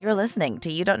You're listening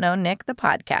to You Don't Know Nick, the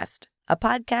podcast, a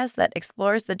podcast that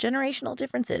explores the generational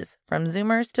differences from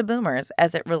Zoomers to Boomers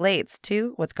as it relates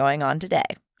to what's going on today.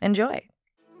 Enjoy.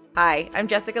 Hi, I'm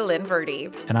Jessica Lynn Verdi.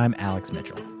 And I'm Alex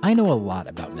Mitchell. I know a lot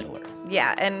about Middle-earth.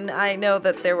 Yeah, and I know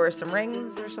that there were some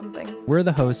rings or something. We're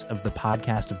the hosts of the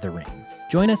podcast of The Rings.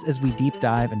 Join us as we deep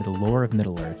dive into the lore of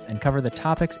Middle-earth and cover the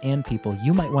topics and people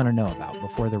you might want to know about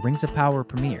before The Rings of Power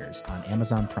premieres on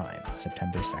Amazon Prime,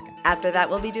 September 2nd. After that,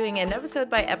 we'll be doing an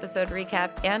episode-by-episode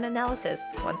recap and analysis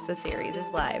once the series is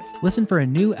live. Listen for a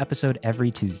new episode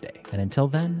every Tuesday. And until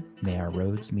then, may our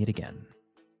roads meet again.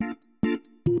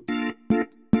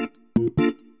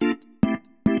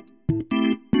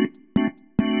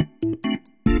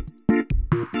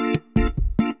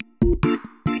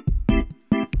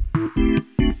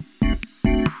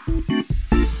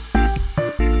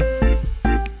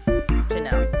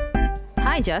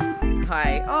 Hi, Jess.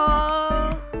 Hi.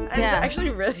 Oh, I'm actually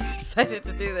really excited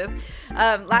to do this.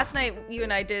 Last night, you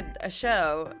and I did a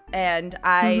show, and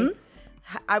I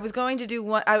was going to do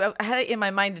one. I had it in my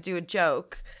mind to do a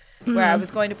joke where I was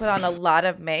going to put on a lot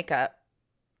of makeup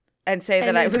and say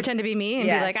that I was pretend to be me and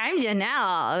be like, I'm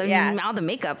Janelle. Yeah. All the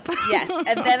makeup. Yes,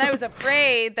 and then I was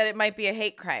afraid that it might be a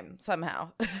hate crime somehow.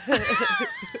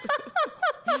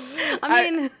 I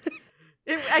mean,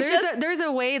 there's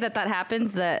a way that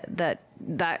happens that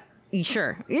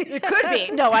sure it could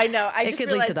be. No, I know. I it just could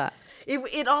realized lead to that.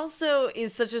 It also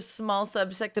is such a small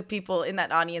subsect of people in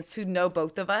that audience who know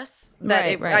both of us.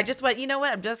 That Right. I just went, you know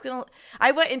what?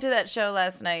 I went into that show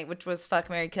last night, which was Fuck,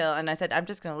 Marry, Kill, and I said, I'm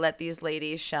just gonna let these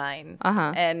ladies shine.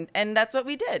 And that's what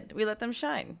we did. We let them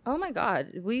shine. Oh my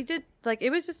God, we did. Like, it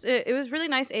was really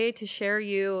nice to share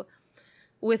you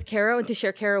with Caro and to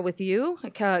share Caro with you,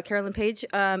 Carolyn Page.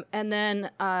 And then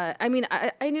I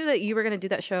knew that you were gonna do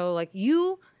that show. Like,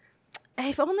 you.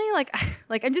 If only,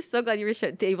 like I'm just so glad you were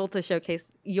able to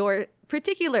showcase your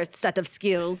particular set of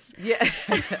skills. Yeah,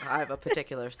 I have a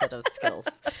particular set of skills,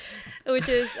 which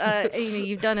is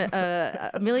you've done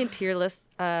a million tier lists.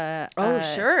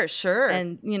 Sure,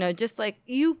 and just like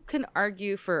you can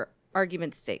argue for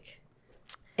argument's sake,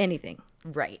 anything,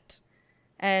 right?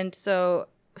 And so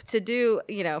to do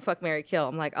fuck, marry, kill,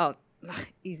 I'm like, oh,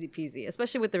 easy peasy,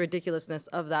 especially with the ridiculousness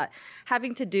of that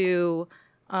having to do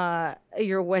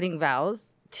your wedding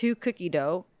vows to cookie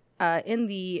dough in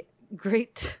the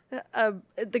great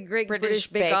British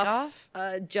Bake Off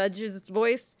judge's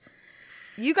voice.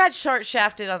 You got short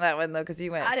shafted on that one though, because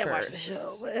you went. I didn't first. watch the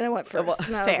show, but I went first. Well,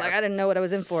 and I was like, I didn't know what I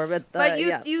was in for, but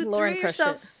you Lauren threw crushed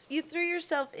yourself. it. You threw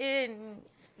yourself in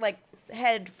like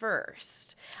head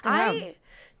first. Yeah.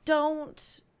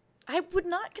 I would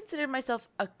not consider myself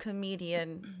a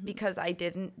comedian because I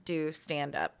didn't do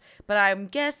stand up, but I'm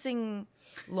guessing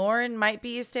Lauren might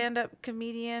be a stand up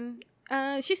comedian.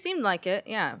 She seemed like it,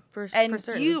 yeah, for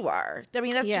certain. You are. I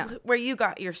mean, that's where you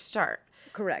got your start.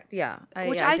 Correct, yeah.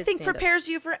 Which I think prepares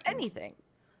you for anything.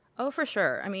 Oh, for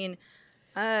sure. I mean,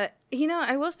 I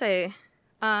will say,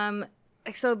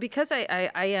 so because I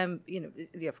am,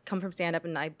 come from stand up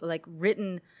and I like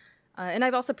written, and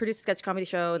I've also produced a sketch comedy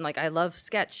show, and like I love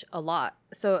sketch a lot.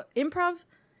 So improv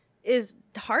is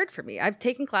hard for me. I've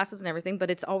taken classes and everything, but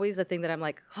it's always a thing that I'm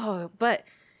like, oh, but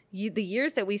the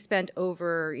years that we spent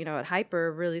over, at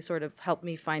Hyper really sort of helped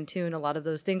me fine tune a lot of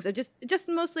those things. Just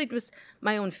mostly just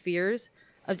my own fears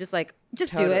of just like,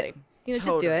 just do it,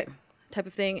 just do it type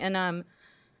of thing. And,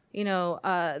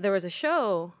 there was a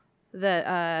show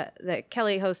that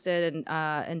Kelly hosted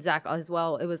and Zach as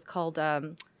well. It was called,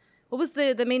 what was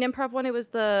the main improv one? It was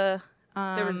the...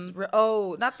 there was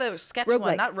not the sketch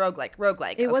one, not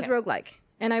roguelike. It was roguelike,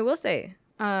 and I will say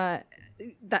that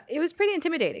it was pretty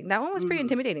intimidating. That one was pretty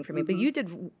intimidating for me, but you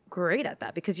did great at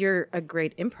that because you're a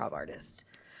great improv artist.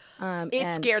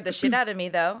 It scared the shit out of me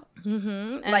though.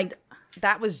 Like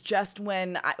that was just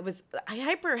when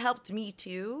Hyper helped me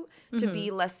too to be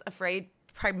less afraid,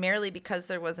 primarily because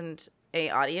there wasn't a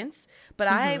audience, but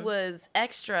I was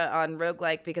extra on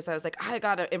roguelike because I was like, I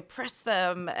gotta impress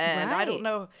them, and I don't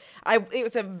know. It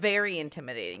was a very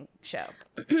intimidating show.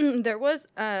 There was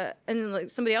and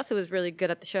like somebody else who was really good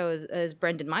at the show is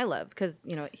Brendan Mylove, because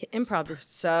improv is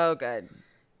so good.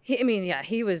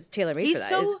 He was tailor made for that.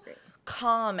 He's so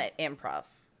calm at improv.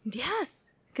 Yes,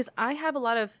 because I have a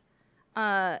lot of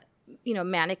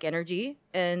manic energy,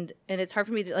 and it's hard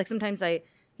for me to, like, sometimes I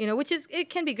which is,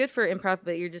 it can be good for improv,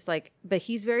 but you're just like, but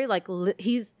he's very like,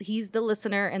 he's the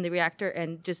listener and the reactor,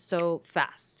 and just so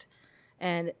fast.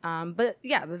 And, but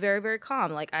very, very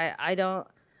calm. Like I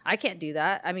can't do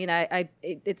that. I mean,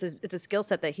 it's a skill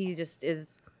set that he just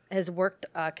has worked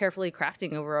carefully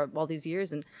crafting over all these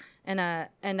years. And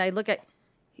I look at,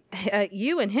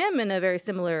 you and him in a very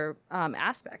similar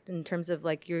aspect in terms of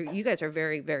like you guys are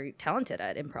very, very talented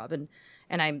at improv, and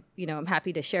I'm I'm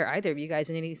happy to share either of you guys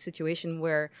in any situation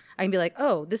where I can be like,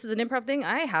 oh, this is an improv thing.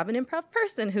 I have an improv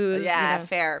person who's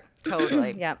fair,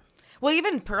 totally. Yeah. Well,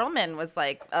 even Perlman was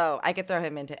like, oh, I could throw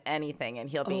him into anything and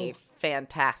he'll be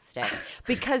fantastic.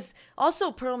 Because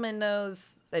also Perlman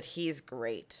knows that he's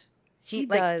great. He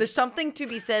like does. There's something to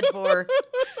be said for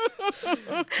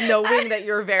knowing that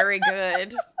you're very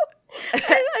good.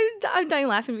 I'm dying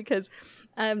laughing because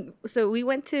so we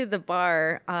went to the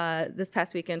bar this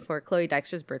past weekend for Chloe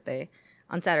Dykstra's birthday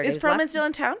on Saturday. Is Perlman still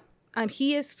in town?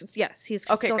 He is, yes, he's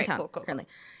Okay, still great, in town cool. currently.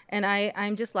 And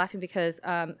I'm just laughing because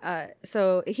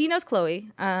so he knows Chloe,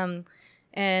 and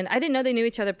I didn't know they knew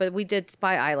each other, but we did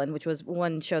Spy Island, which was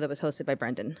one show that was hosted by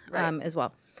Brendan as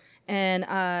well. And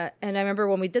I remember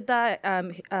when we did that,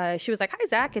 she was like, "Hi,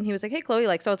 Zach," and he was like, "Hey, Chloe."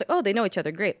 Like, so I was like, "Oh, they know each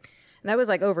other, great." And that was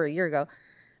like over a year ago.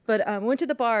 But we went to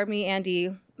the bar, me,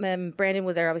 Andy, and Brandon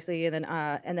was there obviously, and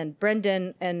then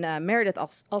Brendan and Meredith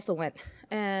also went.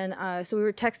 And so we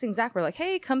were texting Zach. We're like,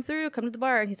 "Hey, come to the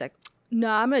bar," and he's like, "No,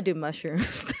 I'm gonna do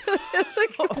mushrooms." It's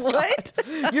like, what?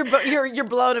 You're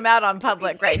blowing him out on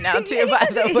public right now too. By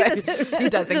the way, he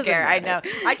doesn't care. I know.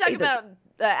 I talk about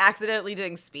accidentally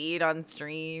doing speed on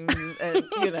stream, and,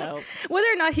 whether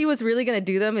or not he was really gonna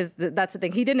do them that's the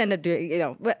thing. He didn't end up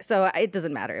doing, so it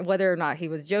doesn't matter whether or not he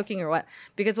was joking or what,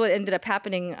 because what ended up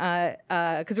happening,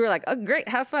 because we were like, "Oh, great,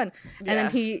 have fun," and then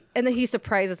he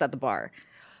surprised us at the bar,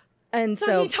 and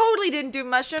so he totally didn't do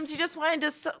mushrooms. He just wanted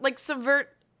to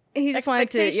subvert. He just wanted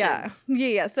to,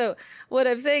 yeah. So what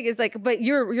I'm saying is like, but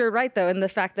you're right though in the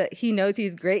fact that he knows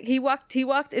he's great. He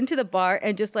walked into the bar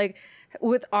and just like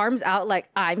with arms out, like,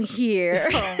 "I'm here."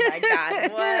 Oh my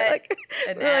God, what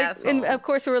an asshole! And of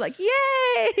course we were like,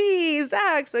 "Yay,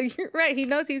 Zach!" So you're right. He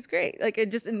knows he's great. Like,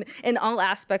 it just in all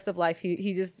aspects of life,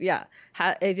 he just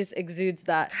it just exudes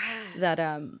that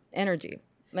energy,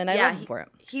 and I love him for it.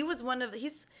 He was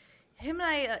him and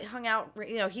I hung out,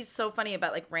 he's so funny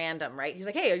about like random, right? He's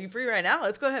like, "Hey, are you free right now?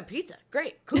 Let's go have pizza."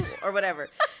 Great, cool, or whatever.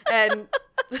 And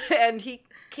he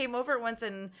came over once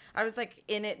and I was like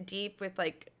in it deep with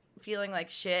like feeling like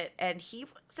shit. And he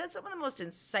said some of the most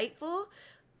insightful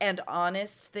and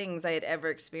honest things I had ever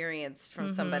experienced from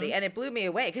somebody. And it blew me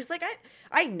away. Cause like,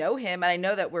 I know him and I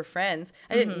know that we're friends.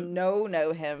 I didn't know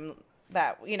him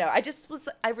that,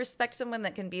 I respect someone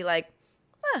that can be like,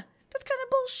 that's kind of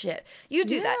bullshit. You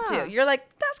do that too. You're like,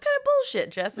 that's kind of bullshit,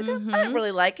 Jessica. I don't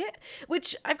really like it.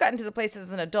 Which I've gotten to the place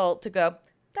as an adult to go,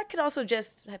 that could also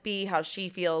just be how she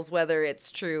feels, whether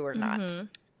it's true or not.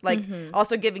 Like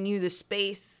also giving you the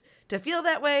space to feel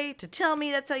that way, to tell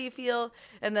me that's how you feel,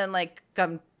 and then like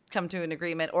come to an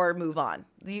agreement or move on.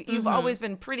 You've always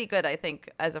been pretty good, I think,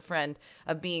 as a friend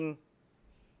of being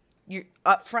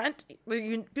upfront.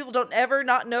 People don't ever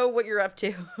not know what you're up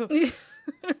to.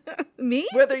 Me?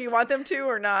 Whether you want them to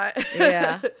or not.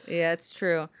 Yeah, it's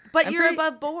true. But you're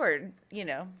above board,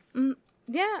 Yeah,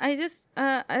 I just,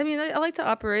 I mean, I like to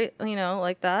operate,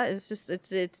 like that. It's just,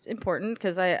 it's important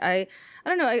because I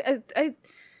don't know.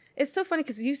 It's so funny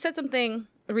because you said something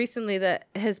recently that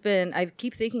has been, I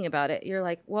keep thinking about it. You're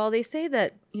like, well, they say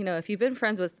that, if you've been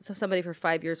friends with somebody for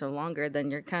 5 years or longer,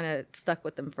 then you're kind of stuck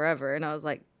with them forever. And I was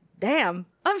like, damn,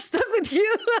 I'm stuck with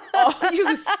you.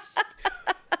 Oh,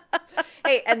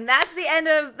 Hey, and that's the end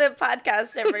of the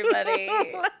podcast, everybody.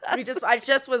 I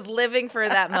just was living for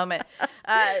that moment.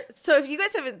 So if you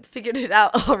guys haven't figured it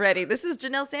out already, this is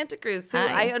Janelle Santa Cruz, who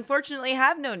I unfortunately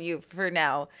have known you for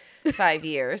now 5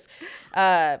 years,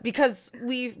 because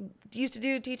we used to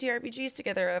do TTRPGs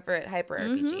together over at Hyper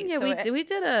RPG. Yeah, so we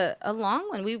did a long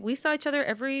one. We saw each other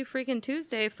every freaking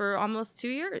Tuesday for almost 2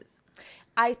 years.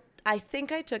 I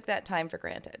think I took that time for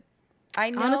granted.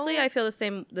 Honestly, I feel the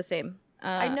same.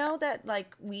 I know that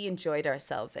like we enjoyed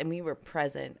ourselves and we were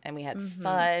present and we had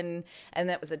fun, and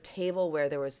that was a table where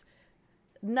there was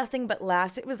nothing but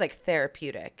laughs. It was like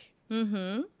therapeutic.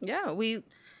 Yeah,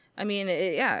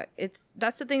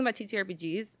 that's the thing about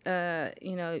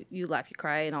TTRPGs. You laugh, you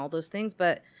cry, and all those things,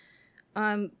 but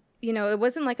it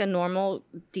wasn't like a normal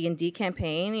D&D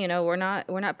campaign. We're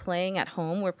not playing at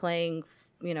home. We're playing,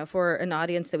 for an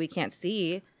audience that we can't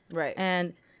see. Right.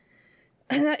 And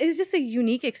it was just a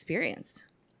unique experience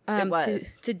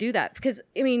to do that, because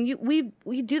I mean we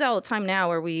do that all the time now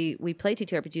where we play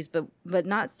TTRPGs, but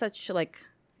not such like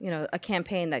a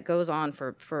campaign that goes on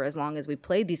for as long as we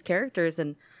played these characters,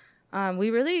 and we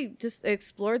really just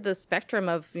explored the spectrum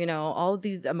of all of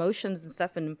these emotions and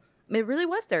stuff, and it really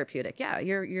was therapeutic. Yeah,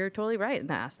 you're totally right in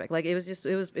that aspect. Like it's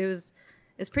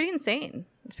pretty insane.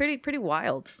 It's pretty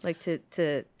wild, like to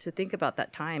think about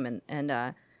that time, and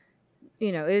it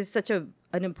was such a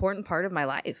an important part of my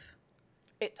life.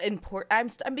 I'm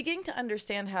beginning to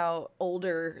understand how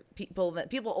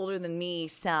people older than me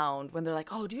sound when they're like,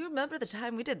 "Oh, do you remember the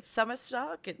time we did summer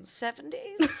stock in 7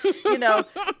 days?" You know,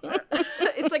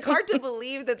 it's like hard to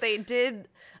believe that they did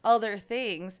all their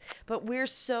things, but we're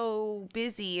so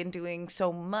busy and doing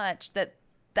so much that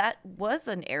was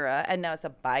an era, and now it's a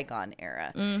bygone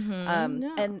era.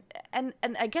 And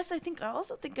I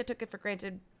also think I took it for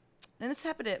granted, and this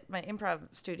happened at my improv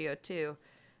studio too.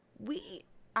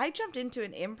 I jumped into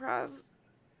an improv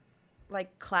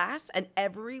like class, and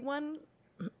everyone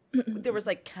there was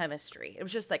like chemistry. It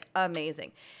was just like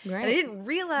amazing. Right. And I didn't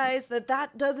realize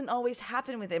that doesn't always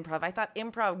happen with improv. I thought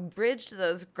improv bridged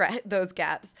those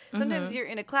gaps. Sometimes you're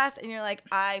in a class and you're like,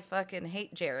 I fucking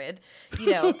hate Jared,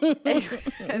 you know.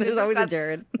 and there's always a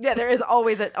Jared. Yeah, there is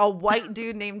always a white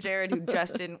dude named Jared who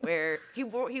just didn't wear. He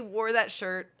wore that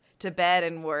shirt to bed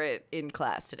and wore it in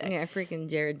class today. Yeah, freaking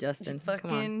Jared Justin.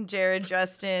 Fucking Jared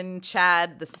Justin,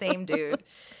 Chad, the same dude.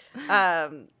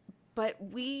 But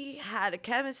we had a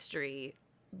chemistry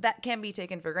that can be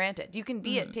taken for granted. You can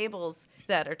be at tables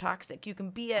that are toxic. You can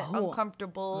be at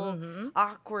uncomfortable,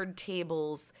 awkward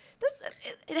tables.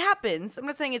 It happens. I'm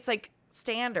not saying it's like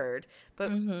standard,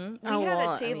 but we had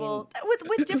a table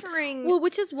with differing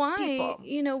which is why people.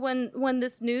 You know, when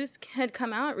this news had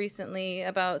come out recently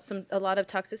about a lot of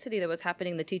toxicity that was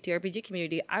happening in the TTRPG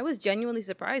community, I was genuinely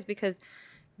surprised because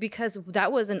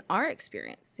that wasn't our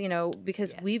experience, you know,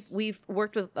 because we've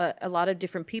worked with a lot of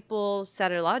different people,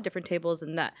 sat at a lot of different tables,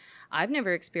 and that I've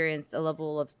never experienced a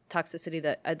level of toxicity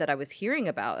that I was hearing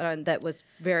about, and that was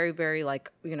very, very,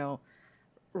 like, you know,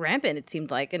 rampant, it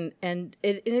seemed like, and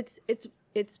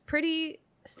it's pretty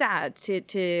sad to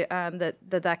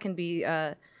that can be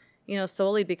you know,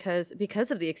 solely because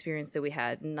of the experience that we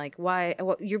had, and like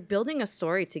you're building a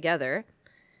story together.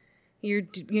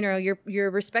 You're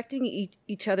respecting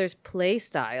each other's play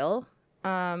style,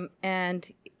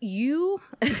 and you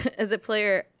as a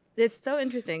player, it's so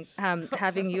interesting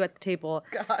having you at the table.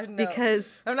 God, no. Because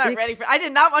I'm not ready for. I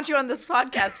did not want you on this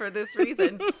podcast for this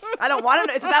reason. I don't want to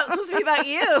know. It's supposed to be about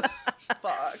you.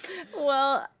 Fuck.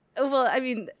 Well, I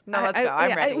mean, no, let's go.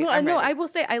 I'm ready. I'm ready. I will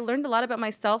say I learned a lot about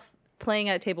myself playing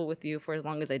at a table with you for as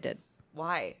long as I did.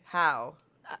 Why? How?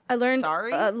 I learned.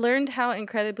 Sorry. Learned how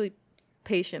incredibly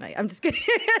patient I'm just kidding.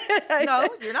 No,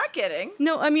 you're not kidding.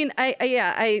 No, I mean,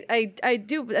 I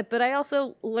do, but I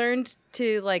also learned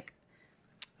to like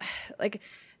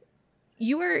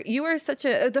you were such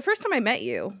a. The first time I met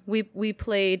you, we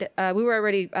played. We were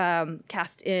already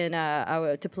cast in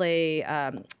to play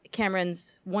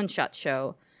Cameron's one-shot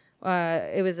show.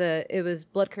 It was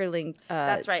blood curdling.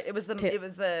 That's right. It was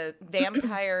the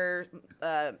vampire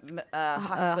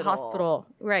hospital,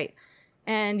 right?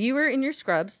 And you were in your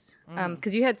scrubs,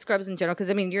 because you had scrubs in general.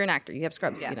 Because I mean, you're an actor; you have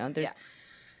scrubs, you know. There's,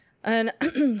 and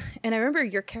I remember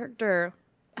your character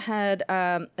had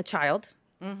a child,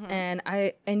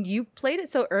 and you played it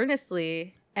so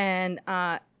earnestly, and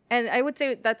I would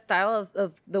say that style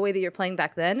of the way that you're playing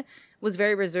back then was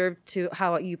very reserved to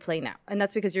how you play now, and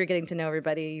that's because you're getting to know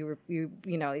everybody. You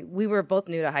know, we were both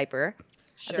new to Hyper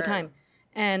at the time,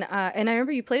 and I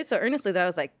remember you played it so earnestly that I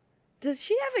was like, does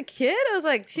she have a kid? I was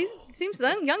like, she seems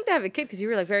young to have a kid, because you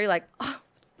were like very like, oh,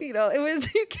 you know, it was,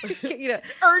 you know,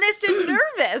 earnest and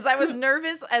nervous. I was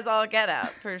nervous as all get out,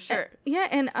 for sure.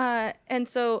 And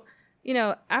so, you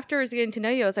know, afterwards getting to know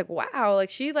you, I was like, wow,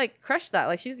 like she like crushed that.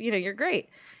 Like she's, you know, you're great.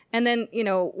 And then, you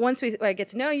know, once I get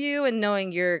to know you and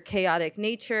knowing your chaotic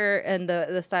nature and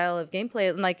the style of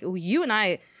gameplay, and like you and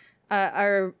I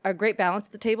are a great balance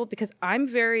at the table, because I'm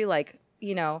very like,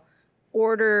 you know,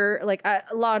 order, like a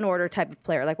Law and Order type of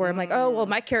player, like where I'm like, oh well,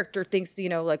 my character thinks, you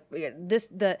know, like this,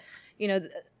 you know,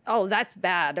 oh that's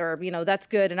bad, or you know that's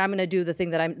good, and I'm gonna do the thing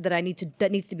that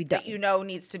needs to be done. That, you know,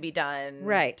 needs to be done,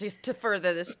 right? Just to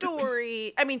further the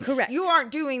story. I mean, correct. You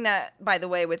aren't doing that, by the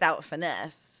way, without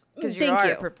finesse, because you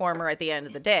are a performer at the end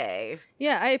of the day.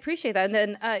 Yeah, I appreciate that, and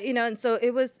then you know, and so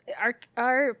it was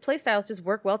our play styles just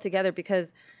work well together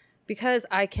because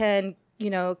I can, you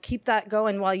know, keep that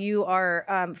going while you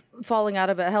are falling out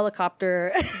of a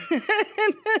helicopter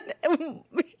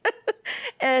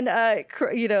and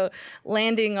you know,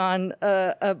 landing on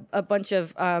a bunch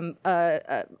of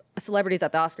celebrities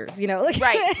at the Oscars, you know, like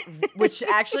right, which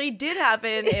actually did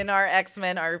happen in our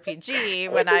X-Men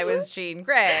RPG when I was Jean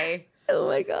Grey. Oh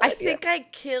my god! I think I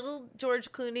killed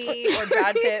George Clooney or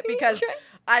Brad Pitt because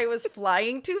I was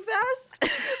flying too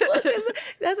fast. Well,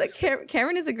 that's what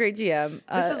Cameron is a great GM.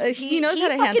 He knows how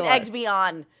to handle us. He egged me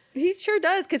on. He sure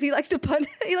does, because he likes to punish.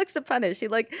 He likes to punish.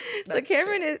 So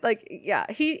Cameron is like, yeah,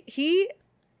 he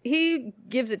he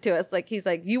gives it to us. Like, he's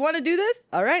like, you want to do this?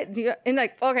 All right. And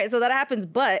like, okay, so that happens.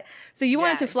 But so you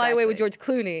wanted to fly away with George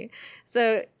Clooney.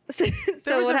 So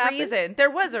there was a reason. There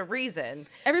was a reason.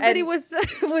 Everybody was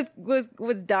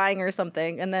dying or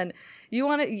something. And then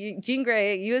Jean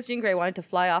Grey wanted to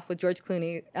fly off with George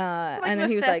Clooney. Like and then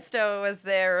he was like, Mephisto was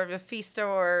there, or Mephisto,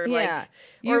 or yeah,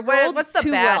 like, or what's the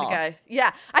bad guy?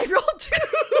 Yeah, I rolled too.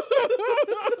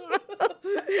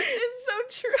 It's so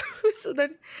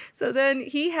true. So then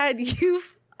he had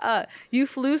you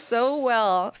flew so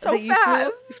well, so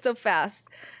fast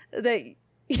that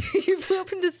you flew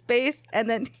up into space, and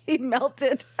then he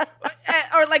melted.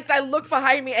 Or like I look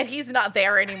behind me and he's not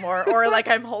there anymore, or like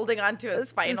I'm holding onto a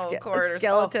spinal cord, a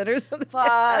skeleton, or something.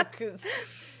 Fuck.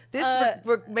 This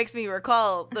makes me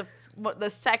recall the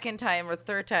second time or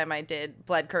third time I did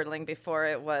blood curdling before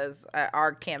it was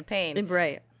our campaign.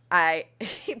 Right. I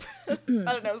don't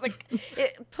know. It was like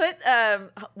it put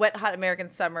Wet Hot American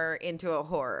Summer into a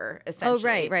horror,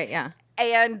 essentially. Oh, right, yeah.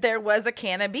 And there was a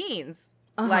can of beans,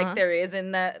 like there is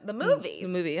in the movie. The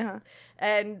movie, yeah.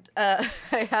 And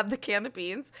I have the can of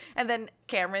beans, and then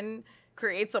Cameron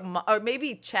creates or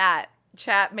maybe Chat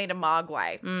made a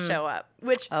Mogwai show up,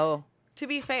 which, to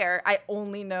be fair, I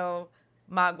only know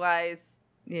Mogwais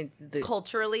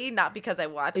culturally, not because I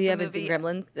watched the movie. You haven't seen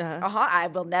Gremlins? I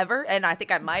will never, and I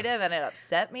think I might have, and it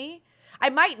upset me. I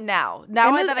might now.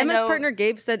 Emma's partner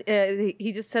Gabe said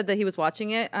he just said that he was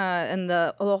watching it, and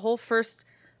the whole first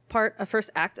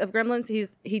act of Gremlins,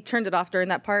 he turned it off during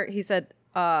that part. He said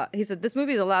this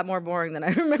movie is a lot more boring than I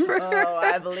remember. Oh,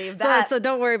 I believe that. So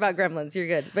don't worry about Gremlins. You're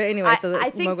good. But anyway, I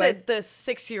think that the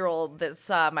 6-year-old that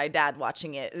saw my dad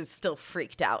watching it is still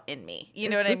freaked out in me. You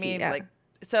know what I mean? Yeah. Like,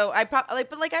 so I probably,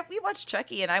 we watched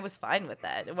Chucky and I was fine with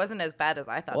that. It wasn't as bad as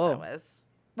I thought that was.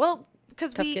 Well,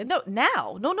 because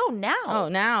now. Oh,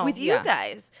 now with you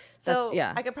guys. So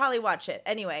I could probably watch it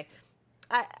anyway.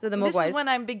 So the this Mogwais. is when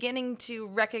I'm beginning to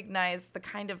recognize the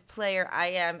kind of player I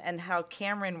am and how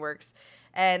Cameron works.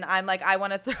 And I'm like, I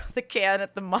want to throw the can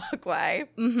at the Mogwai.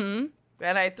 Mm-hmm.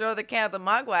 And I throw the can at the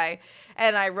Mogwai,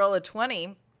 and I roll a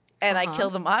 20, and I kill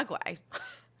the Mogwai.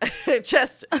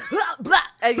 Just, blah,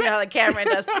 and you know how the Cameron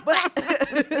does.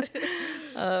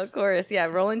 Of course, yeah,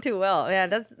 rolling too well. Yeah,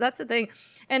 that's the thing.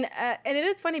 And it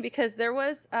is funny because there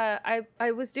was, I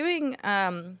was doing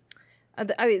the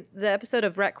episode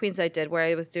of Rat Queens I did where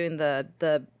I was doing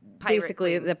the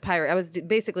basically Queen. The pirate. I was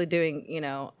basically doing,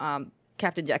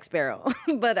 Captain Jack Sparrow,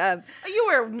 but you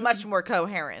were much more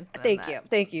coherent. Thank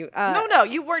you. No,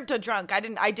 you weren't a drunk.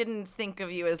 I didn't think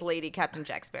of you as Lady Captain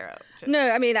Jack Sparrow.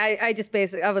 No, I mean, I just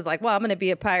basically I was like, well, I'm gonna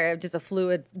be a pirate, just a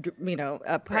fluid,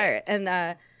 a pirate,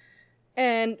 right.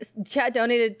 And Chat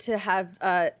donated to have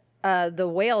the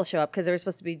whale show up because there was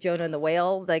supposed to be Jonah and the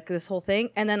whale, like this whole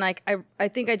thing. And then like I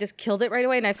think I just killed it right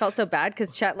away, and I felt so bad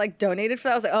because Chat like donated for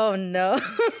that. I was like, oh no.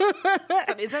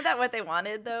 But isn't that what they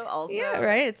wanted though? Also, yeah,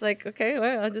 right. It's like, okay,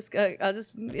 well, I'll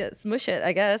just smush it,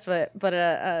 I guess. But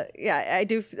yeah, I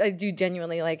do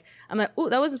genuinely like. I'm like, oh,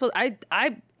 that wasn't supposed.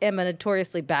 I am a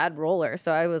notoriously bad roller,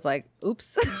 so I was like,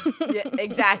 oops. Yeah,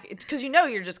 exactly. Because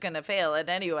you're just gonna fail it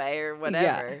anyway or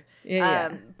whatever.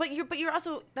 Yeah. But you're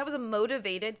also, that was a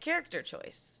motivated character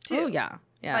choice too. Oh yeah.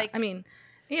 Like, I mean,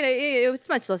 it's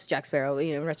much less Jack Sparrow,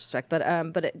 in retrospect. But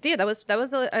yeah, that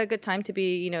was a good time to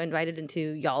be, invited into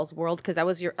y'all's world, because that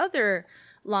was your other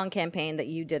long campaign that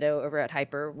you did over at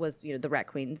Hyper was, the Rat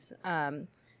Queens.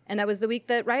 And that was the week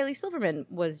that Riley Silverman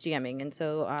was GMing, and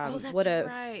so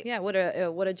right. Yeah, what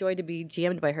a joy to be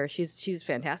GM'd by her. She's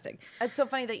fantastic. It's so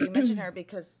funny that you mentioned her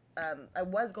because I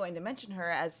was going to mention her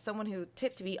as someone who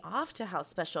tipped me off to how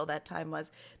special that time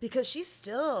was, because she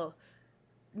still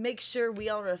makes sure we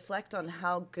all reflect on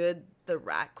how good the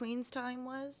Rat Queens time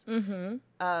was. Mm-hmm.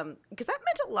 Because that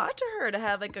meant a lot to her to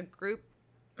have like a group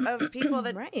of people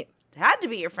that right. had to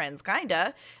be your friends,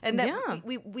 kinda, and then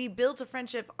we built a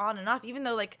friendship on and off. Even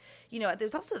though, like,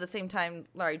 there's also the same time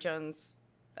Laurie Jones,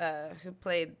 who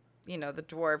played the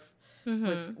dwarf,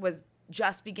 was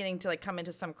just beginning to like come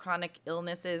into some chronic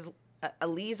illnesses.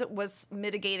 Elise was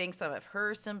mitigating some of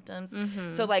her symptoms,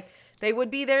 so like they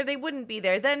would be there, they wouldn't be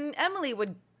there. Then Emily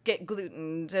would get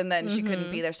glutened, and then she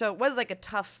couldn't be there. So it was like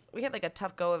we had like a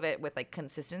tough go of it with like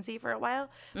consistency for a while.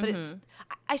 But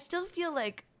I still feel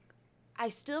like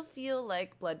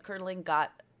blood curdling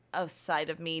got a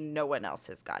side of me no one else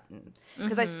has gotten,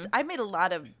 because I made a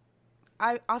lot of.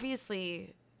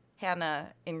 Obviously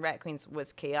Hannah in Rat Queens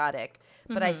was chaotic,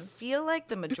 but I feel like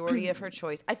the majority of her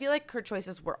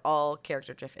choices were all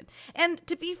character driven. And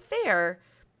to be fair,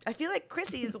 I feel like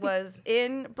Chrissy's was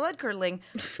in blood curdling,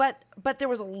 but there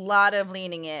was a lot of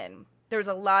leaning in. there was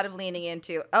a lot of leaning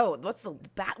into, oh, what's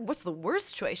the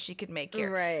worst choice she could make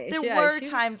here? Right. There were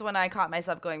times when I caught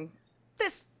myself going,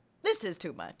 this is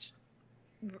too much.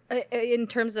 In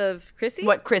terms of Chrissy?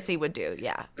 What Chrissy would do,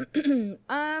 yeah.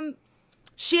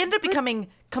 She ended up becoming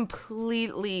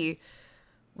completely,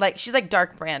 like, she's like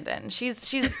Dark Brandon. She's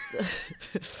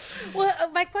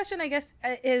Well, my question, I guess,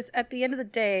 is at the end of the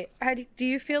day, how do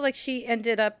you feel like she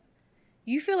ended up,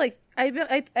 you feel like,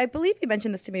 I believe you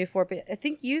mentioned this to me before, but I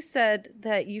think you said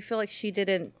that you feel like she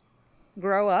didn't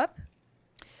grow up.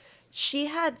 She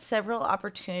had several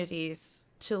opportunities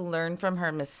to learn from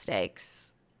her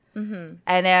mistakes. Mm-hmm.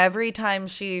 And every time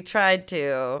she tried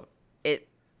to,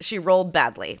 she rolled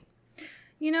badly.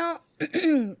 You know,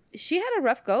 she had a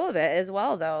rough go of it as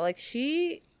well, though. Like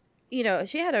she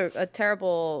had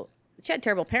terrible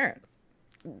parents.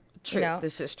 True. You know?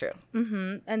 This is true.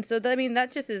 Mm-hmm. And so, that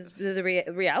just is the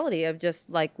reality of just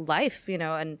like life, you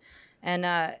know, and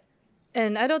I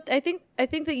think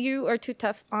that you are too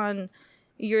tough on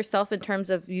yourself in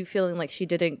terms of you feeling like she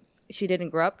didn't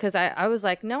grow up. Cause I was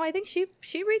like, no, I think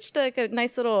she reached like a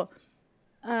nice little,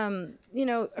 you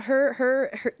know,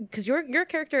 her, cause your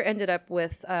character ended up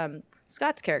with,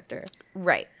 Scott's character.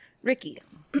 Right. Ricky.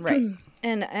 Right.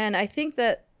 And I think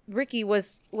that Ricky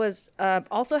was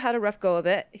also had a rough go of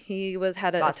it. He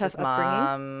had a tough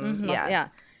upbringing. Mm-hmm. Yeah.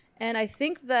 And I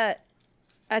think that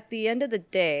at the end of the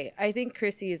day, I think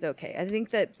Chrissy is okay. I think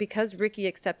that because Ricky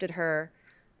accepted her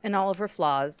and all of her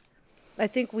flaws, I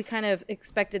think we kind of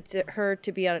expected her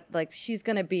to be like she's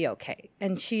gonna be okay,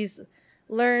 and she's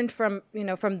learned from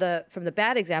the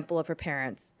bad example of her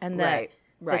parents, and that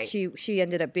she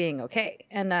ended up being okay.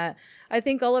 And I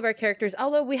think all of our characters,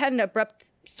 although we had an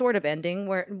abrupt sort of ending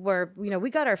where you know we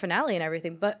got our finale and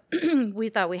everything, but we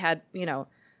thought we had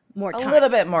more time. A little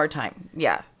bit more time,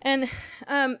 yeah. And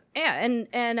so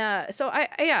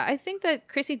I think that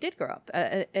Chrissy did grow up,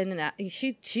 and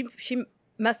she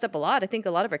messed up a lot. I think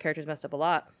a lot of our characters messed up a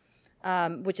lot,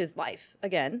 which is life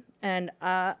again. And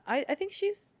I think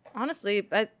she's honestly,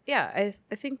 I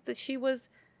think that she was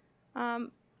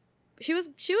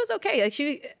okay. Like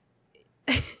she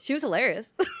was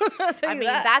hilarious. I mean,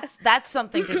 that's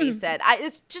something to be said.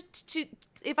 It's just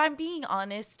if I'm being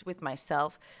honest with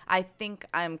myself, I think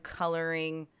I'm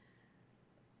coloring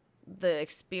the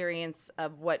experience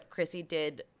of what Chrissy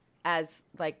did as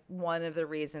like one of the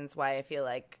reasons why I feel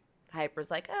like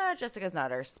Hyper's like, Jessica's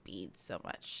not our speed so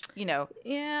much, you know.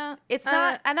 Yeah, it's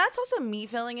not, and that's also me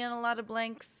filling in a lot of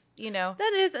blanks, you know.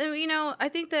 That is, I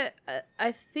think that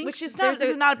which is not. This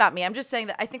is not about me. I'm just saying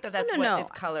that I think that that's what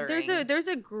it's coloring. There's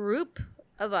a group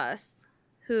of us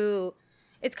who,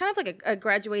 it's kind of like a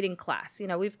graduating class. You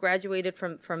know, we've graduated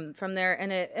from there,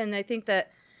 and I think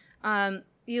that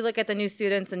you look at the new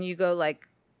students and you go like.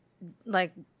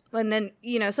 And then,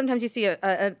 sometimes you see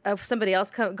a somebody else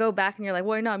go back and you're like,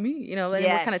 why not me? You know, and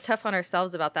we're kind of tough on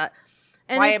ourselves about that.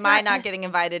 And why am I not getting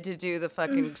invited to do the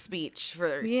fucking speech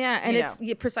for? Yeah,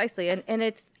 and precisely, and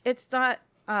it's not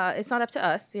up to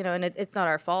us, you know, and it's not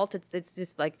our fault. It's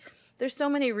just like there's so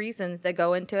many reasons that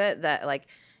go into it that like,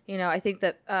 I think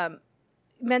that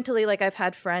mentally, like I've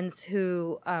had friends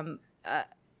who,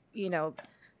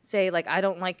 say like I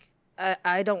don't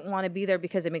want to be there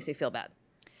because it makes me feel bad.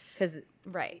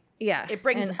 Right. Yeah. It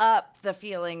brings up the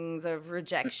feelings of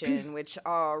rejection, which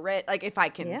already, like, if I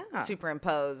can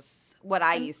superimpose what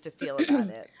I used to feel about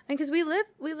it. And because we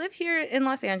live here in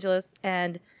Los Angeles,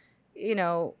 and we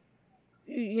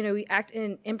act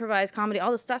in improvised comedy,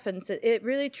 all this stuff, and so it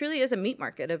really truly is a meat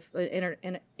market of in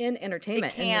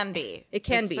entertainment. It can be. It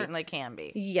can be. Certainly can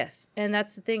be. Yes, and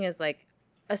that's the thing is like,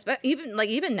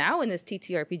 even now in this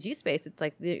TTRPG space, it's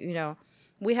like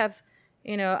we have.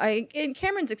 And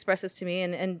Cameron's expressed this to me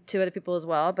and to other people as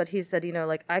well, but he said,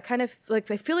 like, I kind of,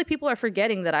 like, I feel like people are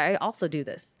forgetting that I also do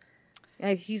this.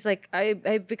 And he's like,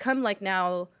 I've become, like,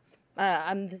 now,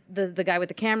 I'm the guy with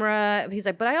the camera. He's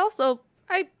like, but I also,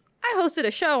 I hosted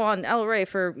a show on El Rey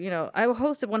for, I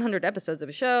hosted 100 episodes of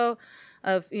a show,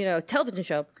 of, television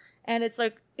show. And it's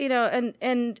like,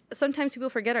 and sometimes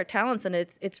people forget our talents, and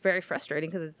it's very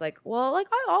frustrating because it's like, well, like,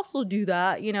 I also do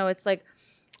that. It's like,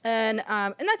 and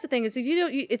that's the thing is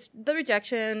it's the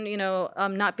rejection,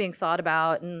 not being thought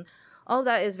about, and all of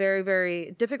that is very,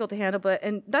 very difficult to handle. But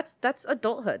that's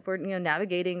adulthood. We're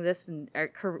navigating this, and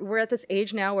we're at this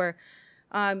age now where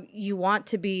you want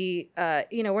to be,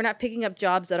 we're not picking up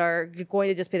jobs that are going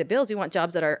to just pay the bills. You want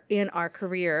jobs that are in our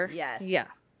career. Yes. Yeah.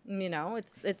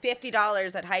 It's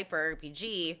 $50 at Hyper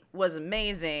RPG was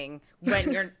amazing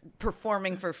when you're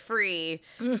performing for free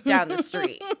down the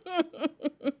street.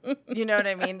 You know what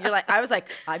I mean? You're like, I was like,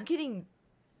 I'm getting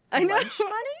lunch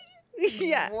money?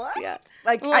 Yeah. What? Yeah.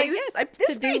 Like, Well,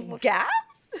 this made gas?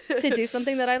 To do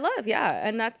something that I love. Yeah.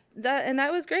 And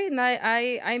that was great. And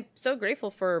I'm so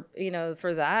grateful for,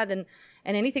 for that. And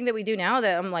anything that we do now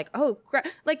that I'm like, oh,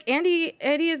 like Andy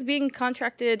is being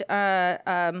contracted by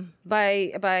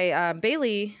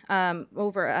Bailey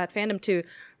over at Fandom to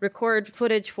record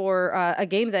footage for a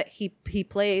game that he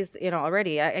plays,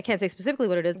 already. I can't say specifically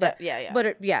what it is, but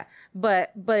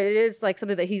but it is like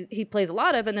something that he plays a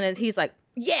lot of, and then he's like,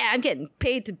 yeah, I'm getting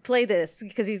paid to play this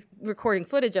because he's recording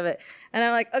footage of it, and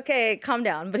I'm like, okay, calm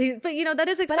down. But that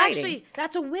is exciting. But actually,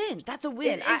 that's a win. That's a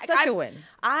win. It's such a win.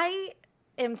 I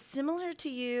am similar to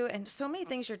you, and so many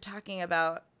things you're talking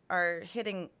about are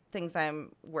hitting things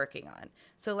I'm working on.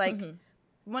 So like,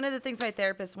 one of the things my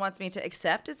therapist wants me to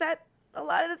accept is that a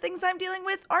lot of the things I'm dealing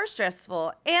with are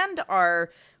stressful and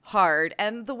are hard,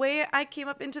 and the way I came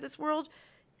up into this world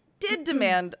did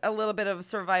demand a little bit of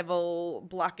survival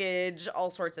blockage,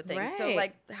 all sorts of things. Right. So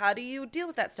like, how do you deal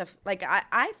with that stuff? Like,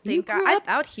 I think you grew up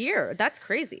out here. That's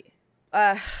crazy.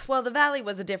 Well, the Valley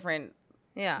was a different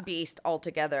beast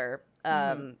altogether.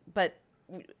 But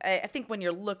I think when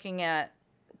you're looking at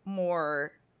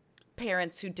more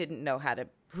parents who didn't know how to,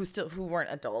 who weren't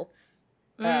adults,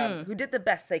 who did the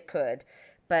best they could,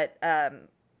 but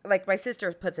like my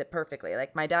sister puts it perfectly.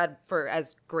 Like my dad, for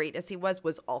as great as he was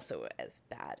also as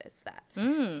bad as that.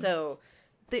 So,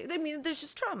 there's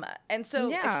just trauma, and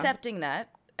so accepting that,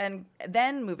 and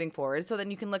then moving forward. So then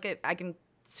you can I can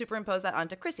superimpose that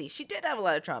onto Chrissy. She did have a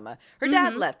lot of trauma. Her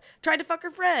dad left, tried to fuck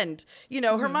her friend.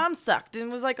 Her mom sucked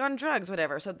and was like on drugs,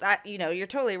 whatever. So that, you're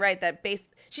totally right.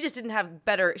 She just didn't have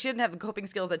the coping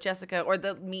skills that Jessica or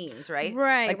the means, right?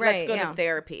 Right, like, right. Let's go to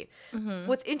therapy.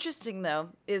 What's interesting though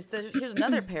is here's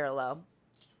another parallel.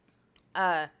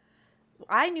 I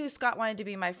knew Scott wanted to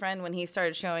be my friend when he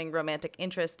started showing romantic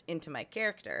interest into my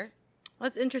character.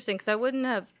 That's interesting because I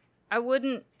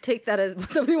wouldn't take that as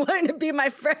somebody wanting to be my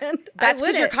friend. That's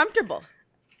because you're comfortable.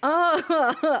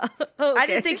 Oh, okay. I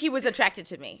didn't think he was attracted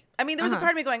to me. I mean, there was a part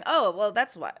of me going, "Oh, well,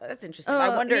 that's interesting." I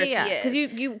wonder if he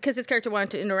is, because his character wanted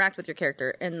to interact with your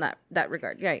character in that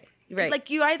regard, right?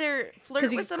 Like you either flirt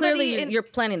with somebody, clearly you're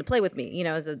planning to play with me,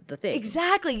 as the thing.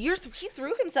 Exactly. He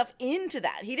threw himself into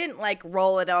that. He didn't like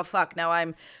roll it. Oh fuck! Now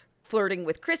I'm flirting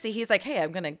with Chrissy. He's like, hey,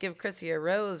 I'm gonna give Chrissy a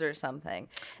rose or something.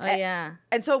 And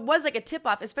so it was like a tip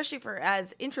off, especially for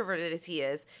as introverted as he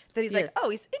is, that he's like, oh,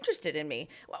 he's interested in me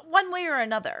one way or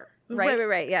another, right?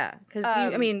 Right, yeah. Because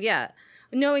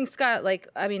knowing Scott, like,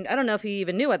 I mean, I don't know if he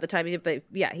even knew at the time, but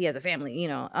yeah, he has a family,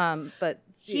 but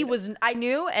I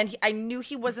knew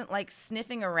he wasn't like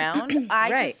sniffing around.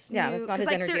 I just knew, that's not his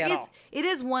energy at all. It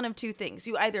is one of two things.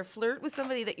 You either flirt with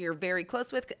somebody that you're very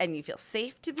close with and you feel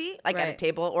safe to be, like at a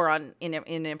table or in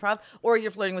improv, or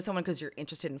you're flirting with someone because you're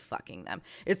interested in fucking them.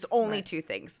 It's only two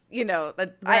things,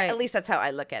 at least that's how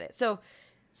I look at it. So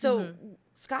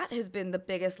Scott has been the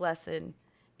biggest lesson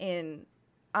in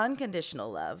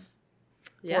unconditional love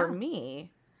for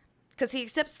me, because he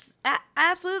accepts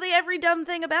absolutely every dumb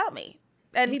thing about me.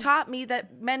 And he taught me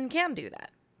that men can do that.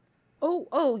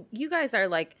 Oh, you guys are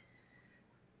like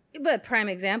a prime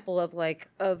example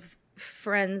of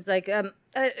friends. Like,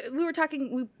 we were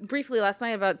talking briefly last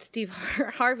night about Steve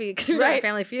Harvey, because we were on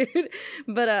Family Feud.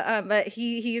 But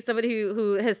he's somebody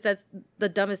who has said the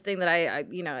dumbest thing that I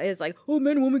is like, oh,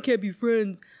 men and women can't be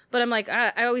friends. But I'm like,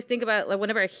 I always think about, like,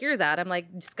 whenever I hear that, I'm like,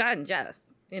 Scott and Jess,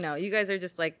 you guys are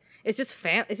just like, it's just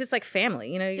like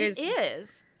family, you guys. It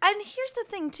is. And here's the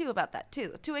thing, too, about that,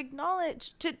 too. To ignore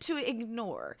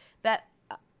that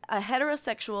a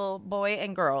heterosexual boy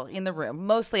and girl in the room,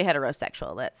 mostly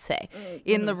heterosexual, let's say,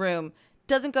 in the room,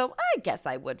 doesn't go, I guess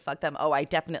I would fuck them. Oh, I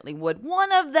definitely would.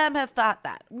 One of them have thought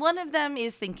that. One of them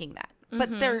is thinking that.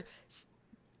 But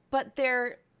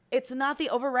it's not the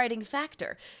overriding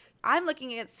factor. I'm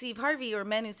looking at Steve Harvey or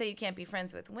men who say you can't be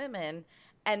friends with women,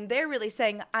 and they're really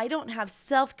saying, I don't have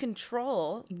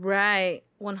self-control. Right.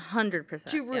 100%.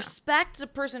 To respect the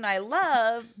person I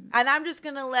love, and I'm just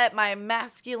going to let my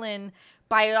masculine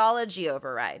biology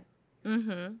override.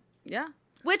 Yeah.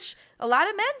 Which a lot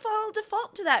of men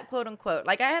default to that, quote unquote.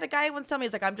 Like, I had a guy once tell me,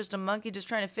 he's like, I'm just a monkey just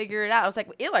trying to figure it out. I was like,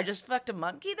 ew, I just fucked a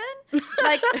monkey then?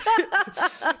 Like,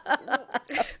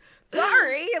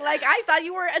 sorry. Like, I thought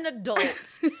you were an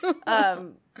adult.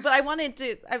 But I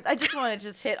just want to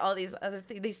just hit all these other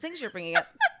these things you're bringing up.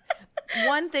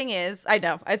 One thing is, I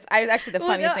know, it's actually the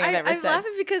funniest thing I've ever said. I'm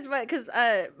laughing because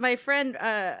my friends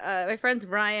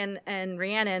Ryan and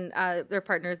Rhiannon, they're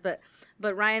partners, but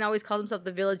Ryan always called himself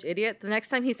the village idiot. The next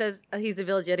time he says he's the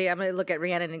village idiot, I'm going to look at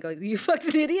Rhiannon and go, you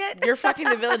fucked an idiot? You're fucking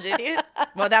the village idiot?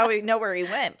 Well, now we know where he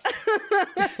went.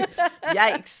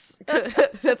 Yikes.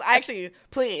 That's actually,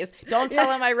 please don't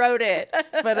tell him I wrote it,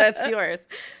 but that's yours.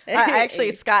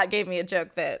 Actually, Scott gave me a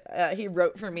joke that he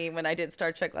wrote for me when I did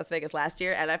Star Trek Las Vegas last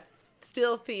year, and I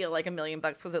still feel like $1 million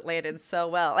because it landed so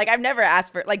well. Like, I've never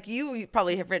asked for, like, you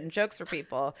probably have written jokes for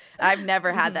people. I've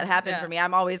never had that happen for me.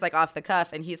 I'm always like off the cuff,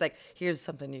 and he's like, here's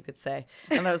something you could say.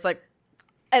 And I was like,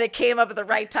 and it came up at the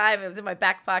right time. It was in my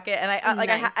back pocket, and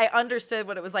I understood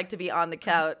what it was like to be on the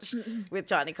couch with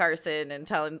Johnny Carson and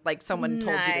telling, like, someone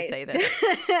told you to say this.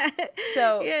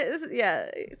 So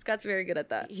Scott's very good at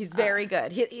that. He's very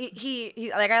good.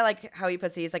 He like, I like how he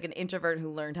puts it. He's like an introvert who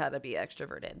learned how to be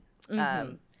extroverted.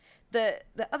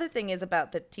 The other thing is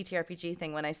about the TTRPG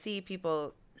thing. When I see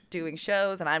people doing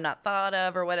shows and I'm not thought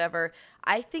of or whatever,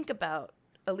 I think about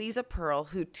Eliza Pearl,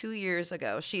 who 2 years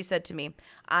ago, she said to me,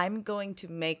 I'm going to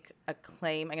make a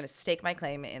claim. I'm going to stake my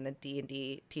claim in the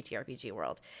D&D TTRPG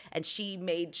world. And she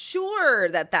made sure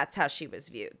that that's how she was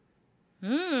viewed.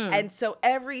 And so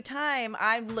every time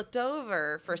I looked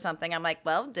over for something, I'm like,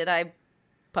 well, did I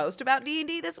post about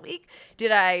D&D this week?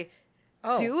 Did I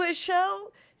do a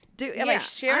show? Am I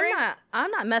sharing?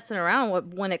 I'm not messing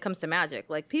around when it comes to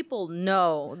Magic. Like, people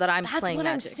know that I'm playing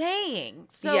Magic. That's what I'm saying.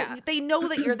 So they know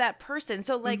that you're that person.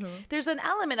 So, like, there's an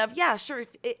element of, sure,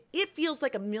 it feels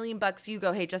like $1 million. You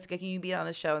go, hey, Jessica, can you be on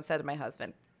the show instead of my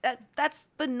husband? That's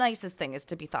the nicest thing, is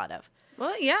to be thought of.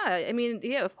 Well, yeah. I mean,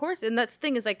 yeah, of course. And that's the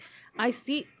thing is, like, I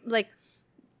see, like,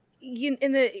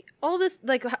 all this,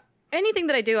 like, anything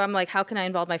that I do, I'm like, how can I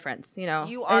involve my friends? You know,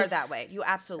 you are that way. You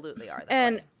absolutely are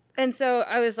that way. And so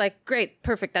I was like, great,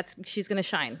 perfect. She's going to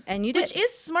shine. And you did. Which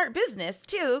is smart business,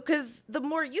 too, because the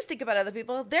more you think about other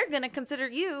people, they're going to consider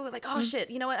you like, oh, shit,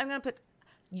 you know what? I'm going to put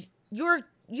you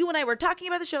and I were talking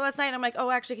about the show last night. And I'm like, oh,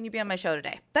 actually, can you be on my show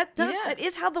today? That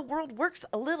is how the world works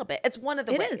a little bit. It's one of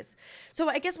the ways. Is. So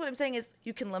I guess what I'm saying is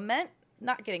you can lament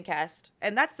not getting cast.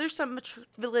 And there's some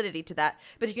validity to that.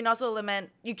 But you can also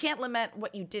you can't lament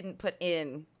what you didn't put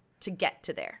in to get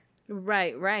to there.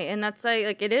 Right. And that's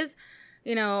like it is.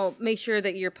 You know, make sure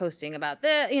that you're posting about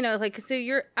that, you know, like, so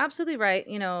you're absolutely right,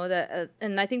 you know, that,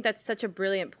 and I think that's such a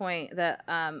brilliant point that,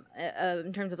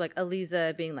 in terms of like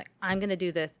Eliza being like, I'm going to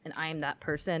do this and I am that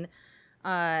person,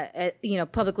 you know,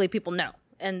 publicly people know.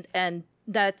 And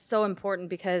that's so important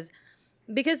because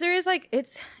there is like,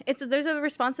 there's a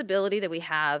responsibility that we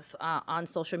have, on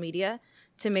social media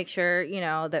to make sure, you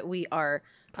know, that we are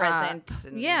present.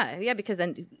 Because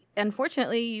then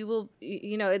unfortunately you will,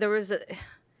 you know, there was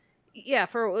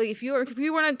if you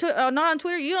weren't not on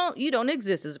Twitter, you don't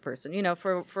exist as a person, you know,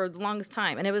 for the longest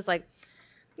time. And it was like,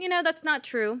 you know, that's not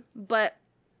true. But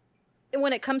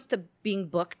when it comes to being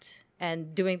booked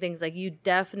and doing things, like, you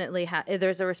definitely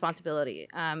there's a responsibility.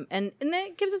 And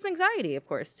that gives us anxiety, of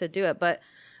course, to do it. But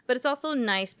it's also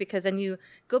nice because then you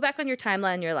go back on your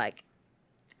timeline and you're like,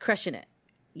 crushing it.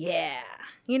 Yeah.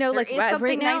 You know, there is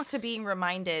something nice to being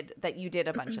reminded that you did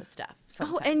a bunch of stuff.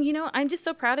 Sometimes. Oh, and you know, I'm just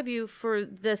so proud of you for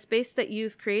the space that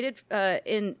you've created for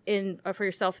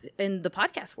yourself in the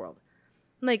podcast world.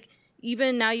 Like,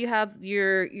 even now you have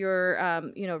your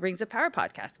you know, Rings of Power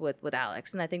podcast with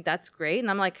Alex, and I think that's great. And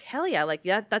I'm like, hell yeah, like,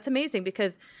 that's amazing,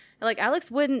 because like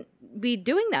Alex wouldn't be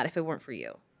doing that if it weren't for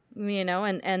you. You know,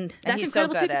 and that's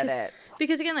incredible so good too,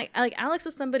 because again, like Alex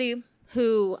was somebody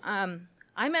who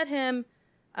I met him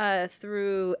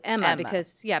through Emma.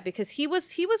 because he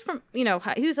was from, you know,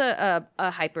 he was a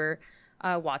hyper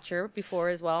watcher before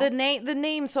as well. The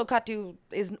name Solkatu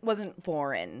wasn't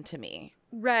foreign to me.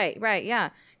 Right,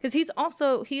 yeah, because he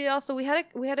also we had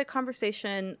a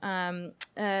conversation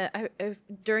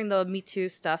during the Me Too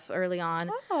stuff early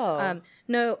on. Oh,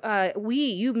 me,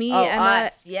 Emma,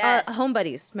 us, yes, home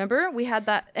buddies. Remember, we had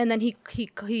that, and then he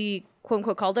quote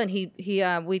unquote called in.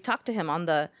 We talked to him on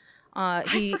the. I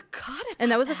forgot about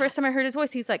and that was the first time I heard his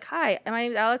voice. He's like, "Hi, my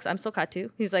name's Alex. I'm Solkatu."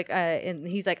 He's like, and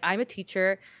he's like, "I'm a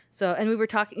teacher." So, and we were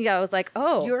talking. Yeah, I was like,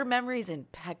 "Oh, your memory's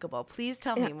impeccable. Please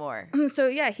tell me more." So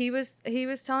yeah, he was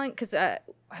telling, because that's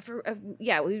when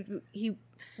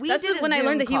I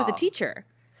learned that he was a teacher.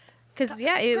 Because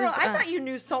it was. I thought you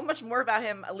knew so much more about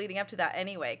him leading up to that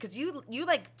anyway. Because you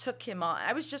like took him on.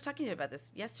 I was just talking to you about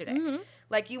this yesterday. Mm-hmm.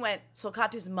 Like, you went,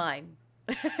 Solkatu's mine.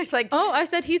 Like, oh, I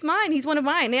said he's mine. He's one of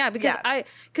mine. Yeah, because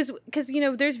because you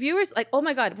know, there's viewers like, oh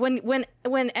my god, when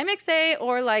MXA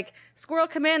or like Squirrel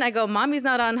come in, I go, mommy's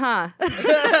not on, huh?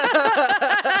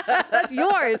 That's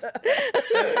yours.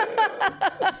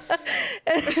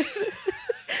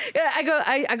 Yeah,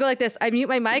 I go like this. I mute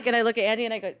my mic and I look at Andy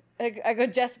and I go,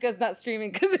 Jessica's not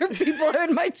streaming because her people are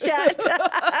in my chat.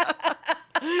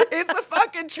 It's the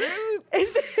fucking truth.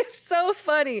 It's so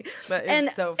funny. But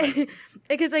it's so funny.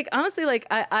 Because like honestly, like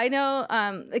I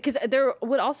know because there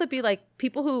would also be like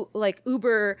people who like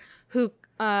Uber who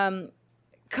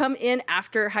come in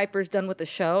after Hyper's done with the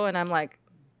show, and I'm like,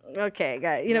 okay,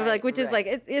 guys, you know, like which is like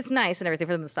it's nice and everything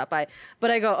for them to stop by,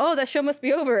 but I go, oh, that show must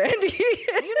be over, and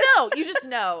you just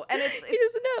know, and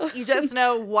you just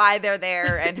know why they're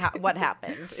there and what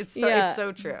happened. It's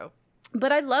so true.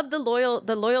 But I love the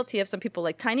loyalty of some people.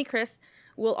 Like Tiny Chris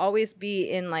will always be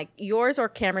in like yours or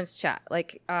Cameron's chat,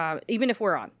 like even if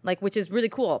we're on, like, which is really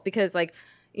cool because like,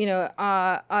 you know,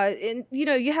 and you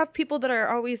know, you have people that are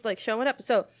always like showing up.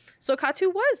 So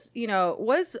Katu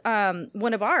was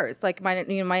one of ours, like mine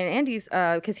and Andy's,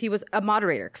 because he was a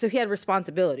moderator, so he had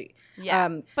responsibility.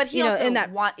 Yeah, but he also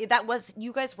that was,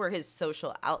 you guys were his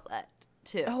social outlet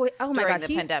too. Oh my God,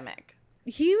 the pandemic.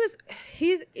 He's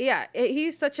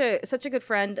such a good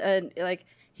friend, and like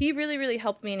he really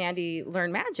helped me and Andy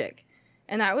learn magic,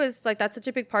 and that's such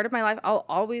a big part of my life. I'll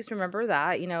always remember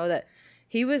that, you know, that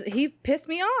he pissed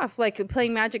me off like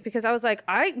playing magic, because I was like,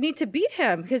 I need to beat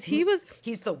him because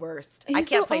he's the worst. I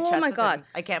can't play chess. Oh my God,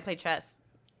 I can't play chess.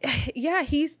 Yeah,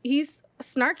 he's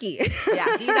snarky.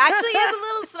 Yeah, he actually is a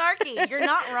little snarky. You're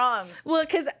not wrong. Well,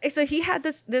 because so he had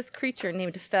this creature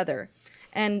named Feather.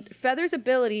 And Feather's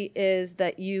ability is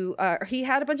that he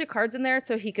had a bunch of cards in there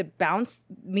so he could bounce,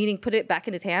 meaning put it back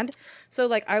in his hand. So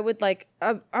like I would like,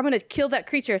 I'm going to kill that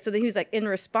creature. So that he was like, in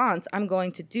response, I'm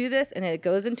going to do this, and it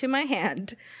goes into my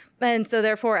hand. And so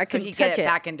therefore I can touch it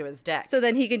back into his deck. So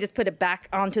then he can just put it back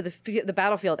onto the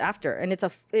battlefield after.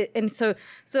 And so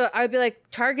I'd be like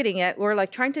targeting it. We're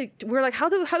like how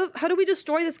do we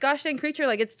destroy this gosh dang creature?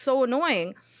 Like, it's so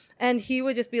annoying. And he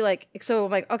would just be like, so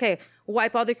I'm like, okay,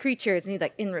 wipe all the creatures. And he's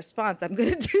like, in response, I'm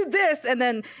going to do this. And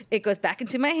then it goes back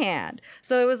into my hand.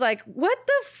 So it was like, what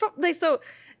the fuck? Like,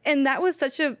 and that was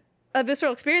such a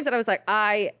visceral experience that I was like,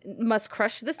 I must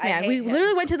crush this man. We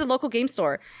literally went to the local game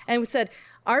store and we said,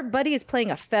 our buddy is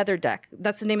playing a Feather deck.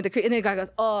 That's the name of the creature. And the guy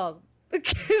goes, oh.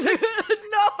 He's like,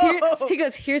 no. He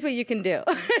goes, here's what you can do.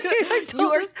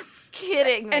 You're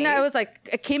kidding me. And I was like,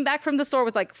 I came back from the store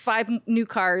with like 5 new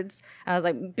cards. I was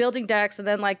like building decks, and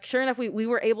then like sure enough, we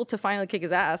were able to finally kick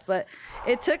his ass. But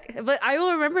I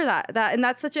will remember that and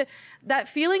that's that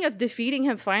feeling of defeating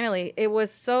him finally. It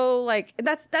was so like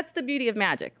that's the beauty of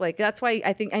Magic. Like that's why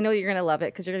I know you're gonna love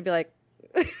it, because you're gonna be like,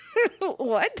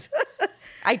 what?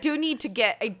 I do need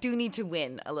to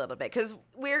win a little bit, because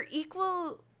we're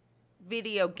equal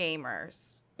video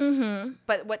gamers. Mm-hmm.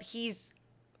 But what he's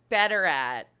better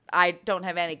at, I don't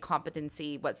have any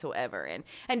competency whatsoever in.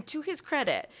 And to his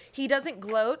credit, he doesn't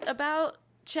gloat about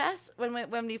chess when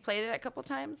we played it a couple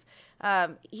times.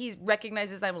 He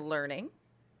recognizes I'm learning.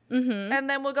 Mm-hmm. And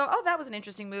then we'll go, oh, that was an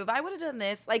interesting move. I would have done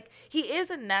this. Like, he is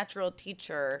a natural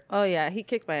teacher. Oh, yeah. He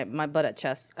kicked my butt at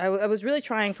chess. I was really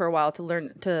trying for a while to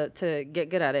learn to get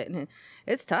good at it. And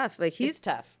it's tough. Like, it's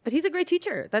tough. But he's a great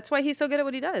teacher. That's why he's so good at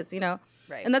what he does, you know?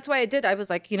 Right. And that's why I was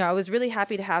like, you know, I was really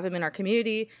happy to have him in our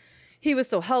community. He was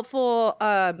so helpful.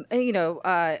 And, you know,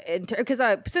 because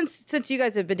since you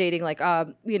guys have been dating, like,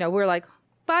 you know, we're like,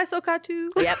 bye, Sokatu.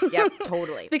 Yep,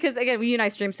 totally. Because again, you and I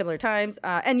stream similar times,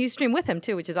 and you stream with him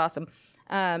too, which is awesome.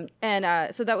 So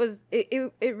that was it.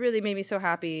 It really made me so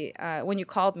happy when you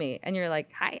called me and you're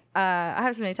like, "Hi, I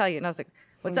have something to tell you," and I was like,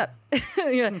 "What's up?"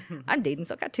 You're like, "I'm dating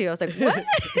Sokatu." I was like, "What?"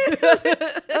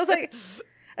 I was like.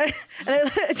 And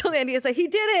I told Andy, I was like, he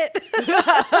did it.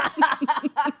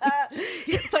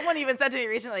 Someone even said to me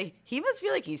recently, he must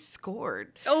feel like he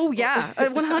scored. Oh, yeah,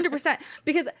 100%.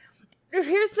 Because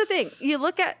here's the thing. You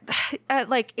look at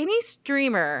like any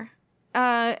streamer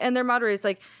and their moderators,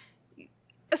 like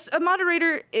a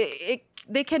moderator,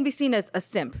 they can be seen as a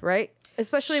simp, right?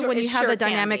 Especially when you have the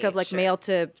dynamic of like male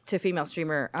to female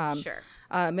streamer,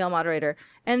 male moderator.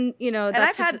 And, you know, and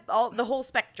I've had the whole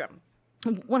spectrum.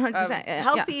 100%.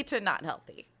 Healthy to not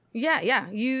healthy. Yeah.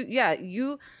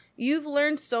 You've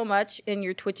learned so much in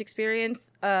your Twitch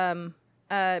experience.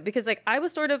 Because like I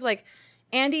was sort of like,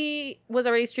 Andy was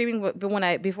already streaming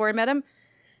before I met him,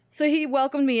 so he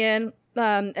welcomed me in.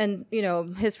 And you know,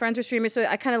 his friends were streamers, so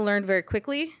I kind of learned very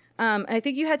quickly. I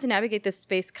think you had to navigate this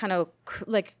space kind of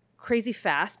like crazy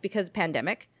fast because of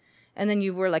pandemic. And then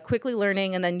you were like quickly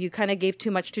learning, and then you kind of gave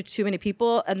too much to too many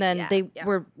people, and then they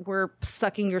were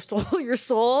sucking your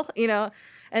soul, you know.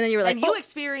 And then you were like, and you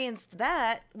experienced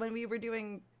that when we were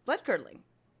doing blood curdling.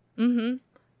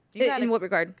 Mm-hmm. In what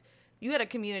regard? You had a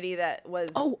community that was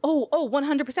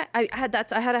 100%.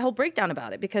 I had a whole breakdown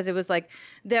about it, because it was like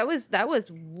that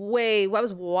was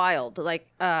wild. Like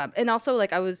and also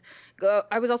like I was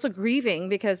also grieving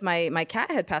because my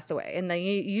cat had passed away, and then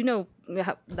you know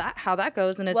how that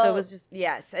goes, and so it was just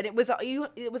yes, and it was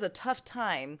a tough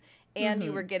time, and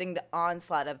you were getting the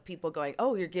onslaught of people going,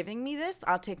 "Oh, you're giving me this?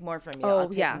 I'll take more from you. Oh, I'll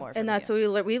take more from and that's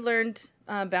you." what we learned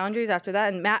boundaries after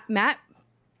that. And Matt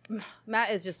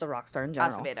is just a rock star in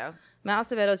general. Acevedo. Matt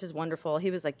Acevedo is just wonderful.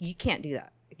 He was like, "You can't do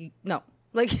that. No."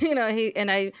 Like, you know,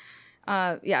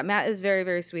 Matt is very,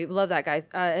 very sweet. Love that guy.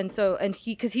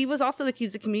 Because he was also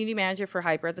he's the community manager for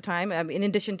Hyper at the time. In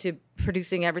addition to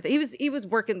producing everything, he was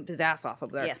working his ass off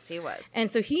over there. Yes, he was.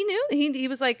 And so he knew he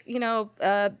was like, you know,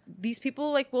 these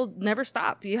people like will never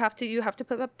stop. You have to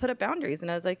put up boundaries.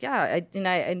 And I was like, yeah,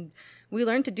 and we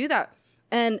learned to do that.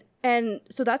 And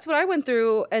so that's what I went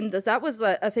through, and that was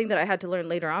a thing that I had to learn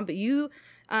later on. But you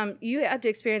had to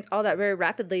experience all that very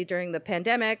rapidly during the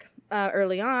pandemic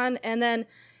early on, and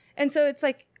so it's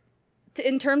like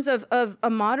in terms of a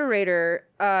moderator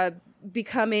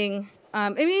becoming. I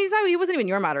mean, he wasn't even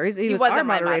your moderator. He was wasn't our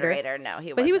my moderator. No,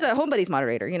 he wasn't. But he was a Home Buddies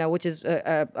moderator, you know, which is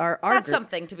our That's group.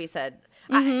 something to be said.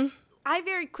 I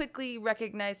very quickly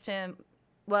recognized him.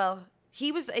 Well,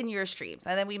 he was in your streams,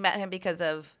 and then we met him because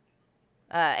of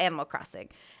Animal Crossing.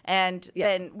 And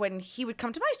then when he would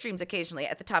come to my streams occasionally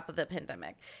at the top of the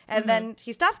pandemic, and then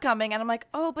he stopped coming, and I'm like,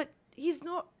 oh, but he's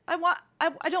not. I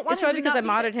don't want. It's probably because I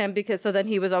modded him so then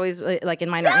he was always like in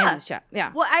Minor Andy's chat.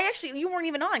 Yeah. Well, you weren't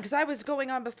even on because I was going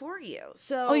on before you.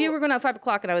 So. Oh, you were going on 5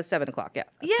 o'clock and I was 7 o'clock. Yeah.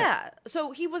 Yeah.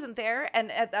 So he wasn't there,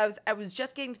 and I was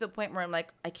just getting to the point where I'm like,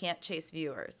 I can't chase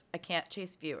viewers. I can't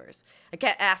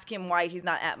ask him why he's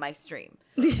not at my stream.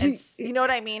 And, you know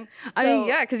what I mean? I mean,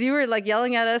 yeah, because you were like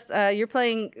yelling at us. You're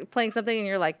playing something, and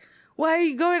you're like, why are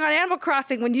you going on Animal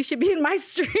Crossing when you should be in my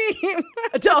stream?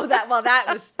 That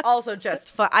was also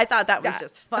just fun. I thought that was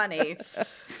just funny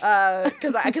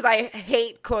because I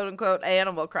hate quote unquote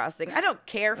Animal Crossing. I don't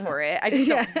care for it. I just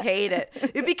don't hate it.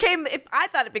 I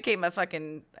thought it became a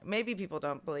fucking. Maybe people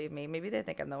don't believe me. Maybe they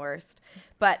think I'm the worst.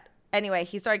 But anyway,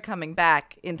 he started coming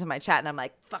back into my chat, and I'm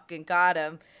like, fucking got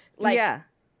him. Like, yeah.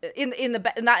 In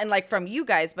the not in like from you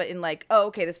guys, but in like, oh,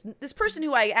 okay, this person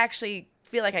who I actually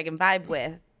feel like I can vibe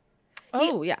with.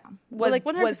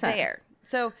 Was there.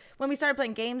 So when we started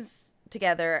playing games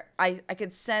together, I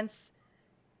could sense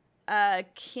a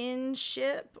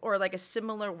kinship or like a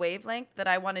similar wavelength that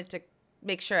I wanted to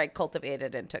make sure I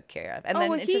cultivated and took care of. And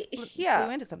then it just blew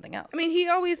into something else. I mean, he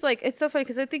always like, it's so funny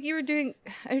because I think you were doing,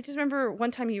 I just remember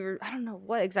one time I don't know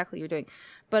what exactly you were doing,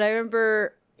 but I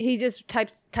remember he just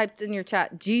typed in your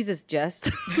chat, Jesus, Jess.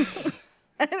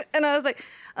 And I was like,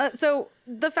 so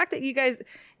the fact that you guys,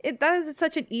 that is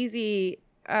such an easy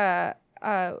way,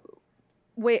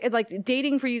 like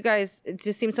dating for you guys, it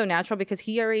just seems so natural because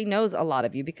he already knows a lot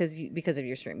of you because of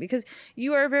your stream, because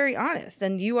you are very honest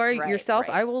and you are yourself.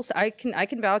 Right. I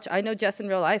can vouch. I know Jess in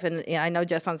real life and I know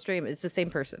Jess on stream. It's the same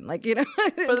person. Like, you know,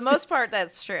 for the most part,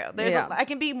 that's true. I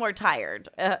can be more tired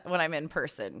when I'm in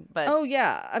person, but oh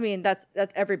yeah, I mean that's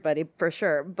everybody for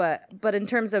sure. But in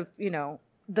terms of, you know,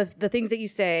 the things that you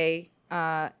say,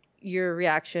 your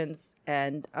reactions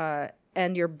and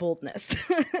your boldness.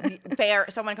 Fair.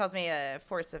 Someone calls me a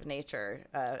force of nature,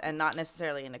 and not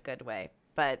necessarily in a good way.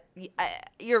 But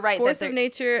you're right. Force of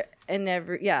nature in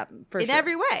every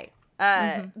every way.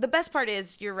 The best part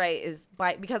is you're right. Is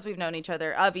because we've known each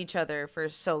other for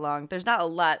so long. There's not a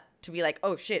lot to be like,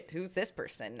 oh shit, who's this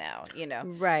person now? You know.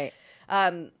 Right.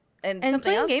 And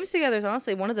playing games together is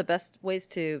honestly one of the best ways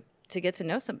to get to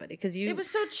know somebody because it was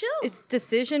so chill. It's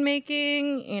decision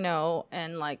making, you know,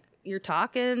 and like you're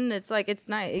talking. It's like it's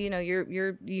nice, you know.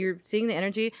 You're seeing the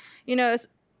energy, you know.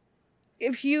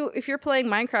 If you're playing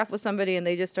Minecraft with somebody and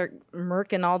they just start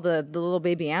murking all the little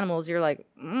baby animals, you're like,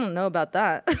 I don't know about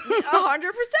that.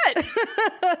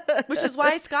 100%. Which is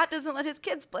why Scott doesn't let his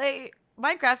kids play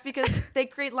Minecraft because they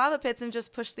create lava pits and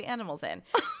just push the animals in.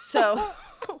 So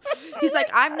he's like,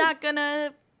 I'm not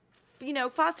gonna, you know,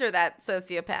 foster that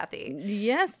sociopathy.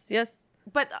 Yes.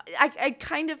 But I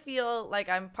kind of feel like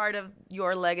I'm part of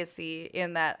your legacy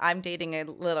in that I'm dating a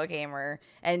little gamer,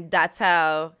 and that's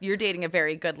how you're dating a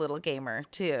very good little gamer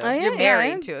too. You're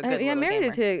married to a good little gamer. Yeah,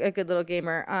 married to a good little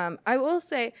gamer. I will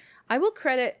say, I will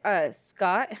credit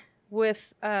Scott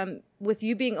with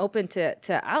you being open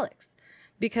to Alex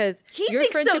because he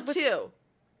thinks so too.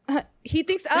 He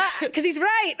thinks because he's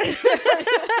right.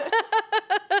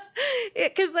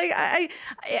 Because like I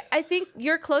think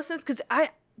your closeness, because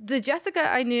the Jessica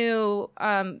I knew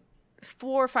 4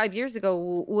 or 5 years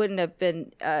ago wouldn't have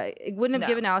given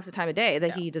Alex the time of day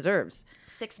that he deserves.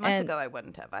 6 months ago I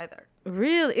wouldn't have either.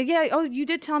 Really? Yeah. Oh, you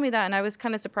did tell me that, and I was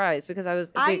kind of surprised because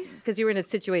because you were in a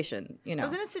situation. You know, I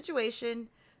was in a situation.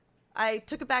 I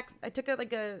took a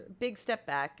big step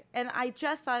back, and I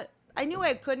just thought. I knew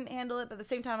I couldn't handle it, but at the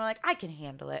same time, I'm like, I can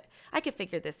handle it. I can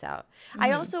figure this out. Mm-hmm.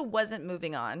 I also wasn't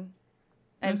moving on.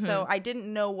 And so I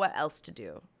didn't know what else to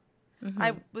do. Mm-hmm.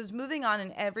 I was moving on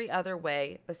in every other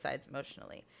way besides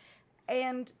emotionally.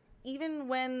 And even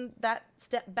when that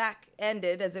step back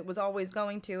ended, as it was always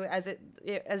going to, as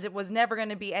it was never going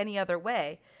to be any other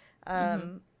way,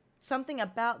 something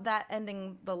about that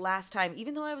ending the last time,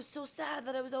 even though I was so sad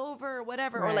that it was over or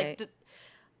whatever, or like,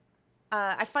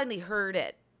 I finally heard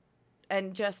it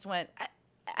and just went.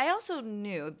 I also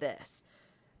knew this.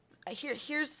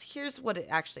 Here's what it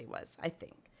actually was. I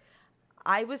think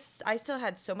I still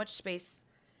had so much space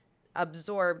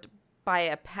absorbed by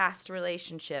a past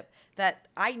relationship that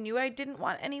I knew I didn't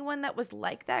want anyone that was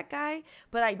like that guy,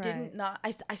 but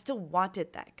I still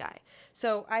wanted that guy.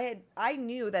 So I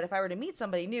knew that if I were to meet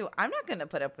somebody new, I'm not going to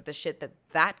put up with the shit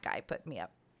that guy put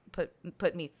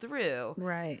me through.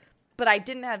 Right. But I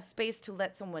didn't have space to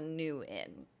let someone new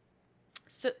in.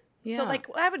 So like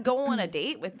I would go on a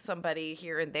date with somebody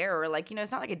here and there, or like,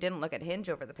 it's not like I didn't look at Hinge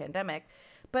over the pandemic,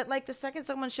 but like the second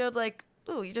someone showed like,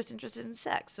 oh, you're just interested in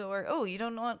sex, or oh, you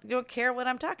don't care what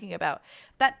I'm talking about,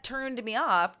 that turned me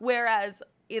off. Whereas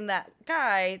in that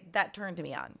guy, that turned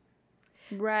me on.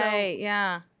 Right. So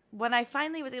yeah. When I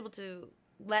finally was able to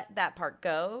let that part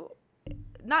go,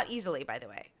 not easily, by the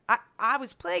way, I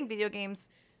was playing video games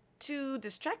to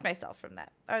distract myself from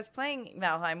that. I was playing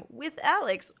Valheim with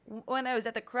Alex when I was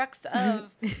at the crux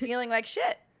of feeling like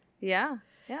shit. Yeah.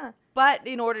 Yeah. But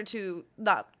in order to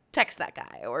not text that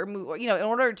guy or move, or, in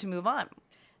order to move on.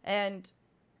 And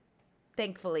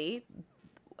thankfully,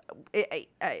 I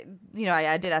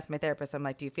did ask my therapist, I'm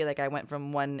like, do you feel like I went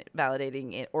from one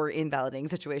validating or invalidating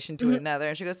situation to another?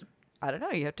 And she goes, I don't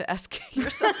know. You have to ask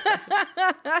yourself.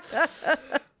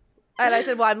 And I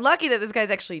said, well, I'm lucky that this guy's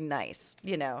actually nice,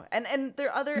 And the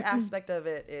other aspect of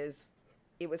it is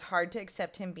it was hard to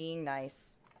accept him being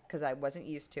nice because I wasn't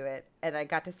used to it. And I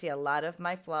got to see a lot of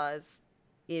my flaws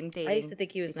in dating. I used to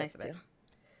think he was nice too.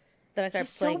 Then I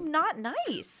started playing. So not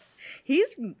nice.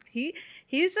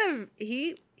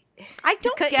 I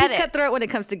don't get it. He's cutthroat when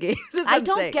it comes to games. I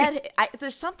don't get it.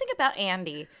 There's something about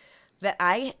Andy that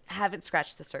I haven't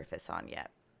scratched the surface on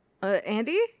yet.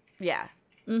 Andy? Yeah.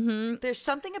 Mm-hmm. There's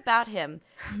something about him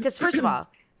because, first of all,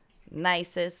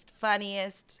 nicest,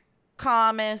 funniest,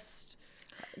 calmest,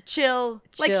 chill.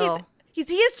 Like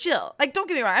he is chill. Like, don't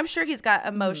get me wrong. I'm sure he's got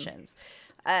emotions.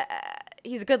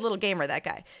 He's a good little gamer, that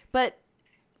guy. But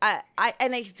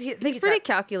he's pretty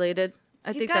calculated.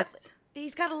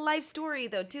 He's got a life story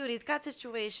though, too, and he's got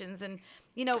situations, and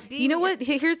what?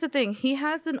 Here's the thing. He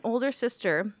has an older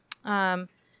sister.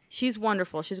 She's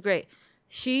wonderful. She's great.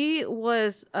 She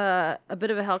was a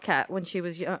bit of a Hellcat when she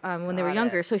was when they were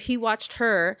younger. So he watched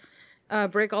her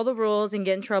break all the rules and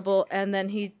get in trouble, and then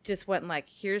he just went like,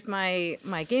 "Here's my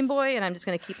Game Boy, and I'm just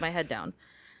gonna keep my head down."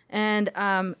 And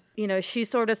she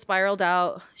sort of spiraled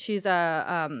out. She's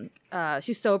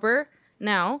she's sober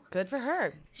now. Good for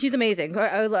her. She's amazing.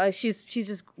 She's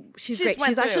great.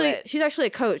 She's actually a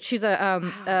coach. She's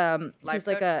a she's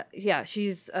like coach?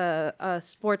 She's a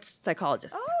sports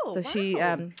psychologist. Oh, so wow. She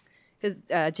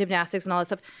gymnastics and all that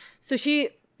stuff. So she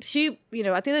at the end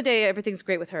of the day, everything's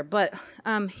great with her. But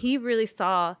he really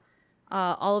saw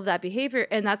all of that behavior,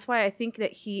 and that's why I think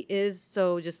that he is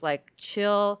so just like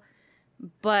chill.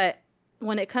 But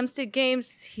when it comes to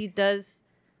games, he does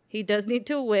need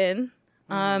to win.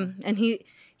 And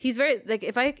he's very like,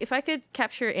 if I could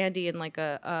capture Andy in like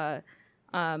a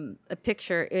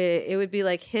picture, it would be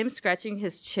like him scratching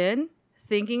his chin,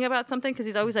 thinking about something, because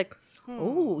he's always like,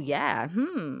 oh yeah,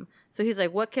 So he's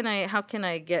like, how can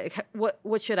I get,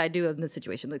 what should I do in this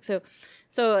situation? Like, so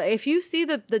if you see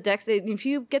the decks, if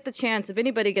you get the chance, if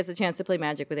anybody gets a chance to play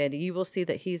Magic with Andy, you will see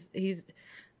that he's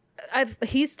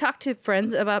talked to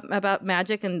friends about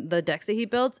Magic and the decks that he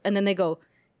builds, and then they go,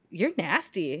 "You're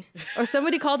nasty," or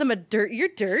somebody called him you're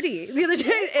dirty the other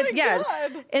day. And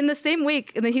God. In the same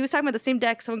week, and then he was talking about the same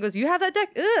deck. Someone goes, "You have that deck?"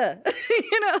 Ugh.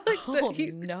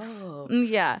 No.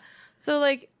 Yeah. So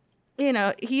like,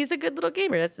 he's a good little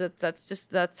gamer.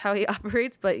 That's how he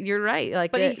operates. But you're right.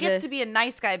 Like, but he gets to be a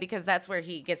nice guy because that's where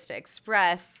he gets to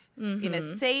express in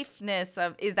a safeness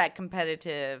of, is that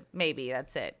competitive? Maybe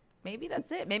that's it. Maybe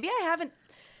I haven't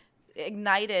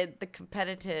ignited the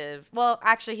competitive. Well,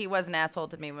 actually, he was an asshole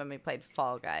to me when we played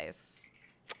Fall Guys.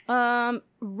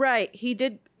 Right. He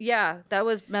did. Yeah, that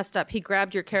was messed up. He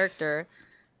grabbed your character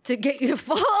to get you to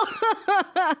fall.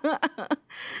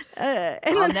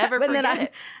 I'll never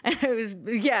forget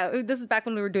it. This is back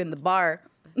when we were doing the bar.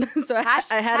 So I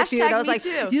had a few, and I was like,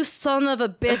 too. "You son of a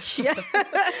bitch!" Yeah.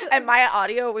 And my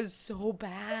audio was so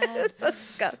bad. It was so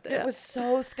scuffed. It was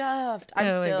so scuffed.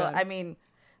 I mean,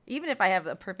 even if I have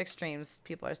the perfect streams,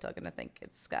 people are still going to think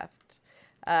it's scuffed.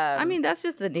 I mean, that's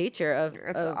just the nature of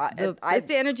it's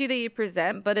the energy that you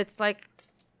present, but it's like,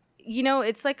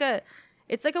 it's like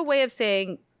a way of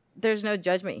saying there's no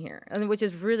judgment here, which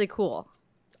is really cool.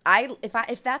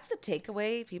 If that's the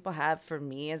takeaway people have for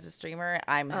me as a streamer,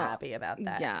 I'm happy about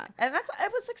that. Yeah. And I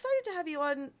was excited to have you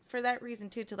on for that reason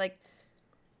too, to like,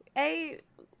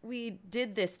 we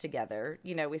did this together,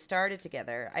 we started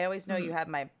together. I always know you have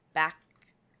my back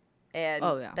and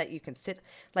that you can sit,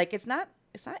 like, it's not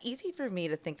easy for me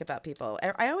to think about people.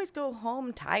 I always go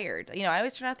home tired. I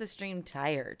always turn off the stream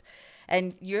tired.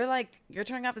 And you're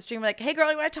turning off the stream like, hey, girl,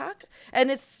 you want to talk?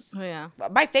 And it's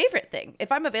my favorite thing.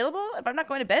 If I'm available, if I'm not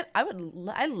going to bed,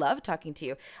 I love talking to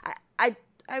you.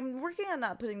 I'm working on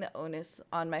not putting the onus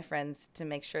on my friends to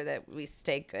make sure that we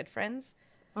stay good friends.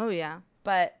 Oh, yeah.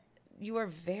 But you are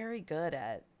very good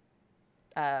at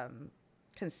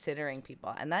considering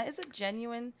people. And that is a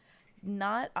genuine,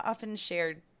 not often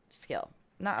shared skill.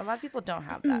 Not a lot of people don't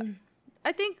have that.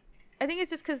 I think it's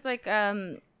just because, like,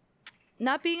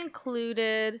 not being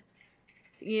included,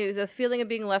 the feeling of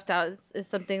being left out is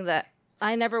something that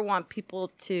I never want people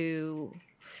to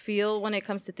feel when it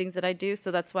comes to things that I do.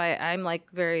 So that's why I'm like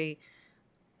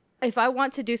if I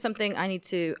want to do something,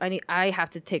 I have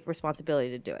to take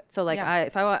responsibility to do it. So like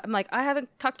I'm like, I haven't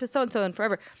talked to so-and-so in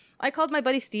forever. I called my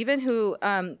buddy Steven, who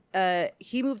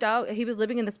he moved out. He was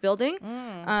living in this building.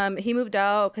 He moved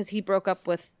out because he broke up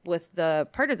with the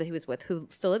partner that he was with, who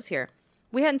still lives here.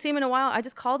 We hadn't seen him in a while. I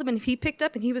just called him and he picked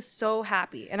up and he was so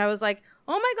happy. And I was like,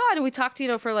 oh my God. And we talked,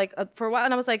 for a while.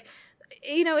 And I was like,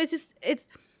 it's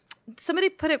somebody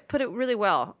put it really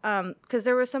well. Cause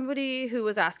there was somebody who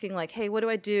was asking like, hey, what do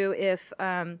I do if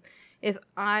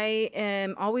I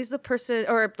am always the person,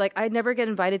 or like I never get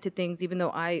invited to things, even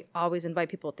though I always invite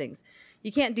people to things.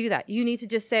 You can't do that. You need to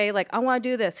just say like, I want to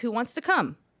do this. Who wants to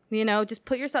come? Just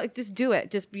put yourself, just do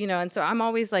it. Just, and so I'm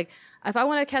always like, if I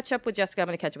want to catch up with Jessica, I'm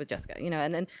going to catch up with Jessica,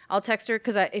 and then I'll text her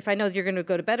because if I know you're going to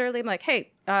go to bed early, I'm like,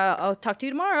 hey, I'll talk to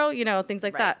you tomorrow, things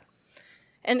like that.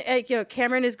 And,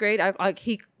 Cameron is great.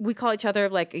 We call each other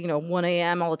like, 1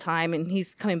 a.m. all the time, and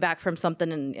he's coming back from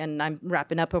something and I'm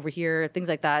wrapping up over here, things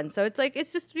like that. And so it's like,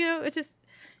 it's just,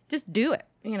 just do it.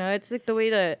 It's like the way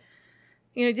to,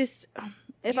 just,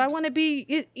 if I want to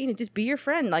be, just be your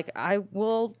friend. Like I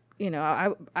will,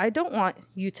 I don't want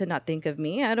you to not think of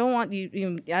me. I don't want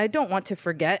I don't want to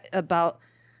forget about,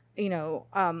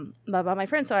 about my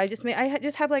friends. So I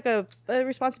just have like a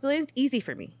responsibility. It's easy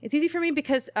for me. It's easy for me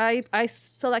because I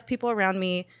select people around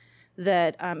me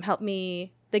that help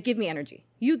me, that give me energy.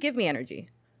 You give me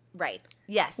energy. Right.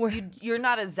 Yes. You're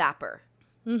not a zapper.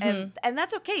 Mm-hmm. And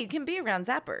that's okay. You can be around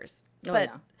zappers.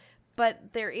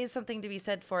 But there is something to be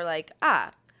said for like,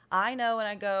 I know when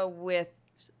I go with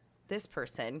this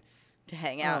person to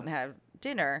hang out and have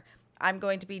dinner, I'm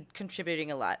going to be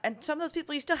contributing a lot. And some of those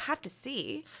people you still have to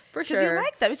see. For sure. Because you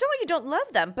like them. It's not like you don't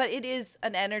love them, but it is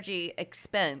an energy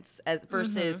expense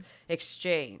versus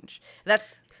exchange.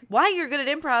 That's why you're good at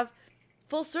improv,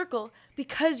 full circle,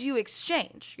 because you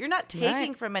exchange. You're not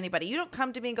taking from anybody. You don't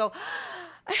come to me and go,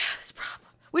 I have this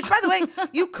problem. Which, by the way,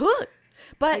 you could.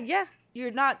 But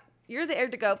you're not. You're there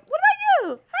to go, what about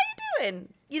you? How you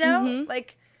doing?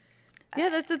 Like... Yeah,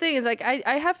 that's the thing is like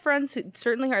I have friends who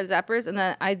certainly are zappers, and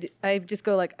then I just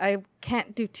go like I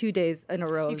can't do 2 days in a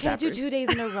row. You can't do 2 days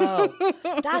in a row.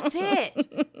 That's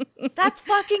it. That's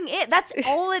fucking it. That's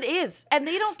all it is. And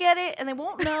they don't get it, and they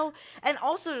won't know. And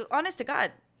also, honest to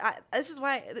God, this is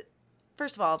why.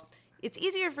 First of all, it's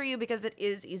easier for you because it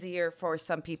is easier for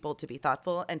some people to be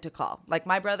thoughtful and to call. Like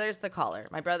my brother's the caller.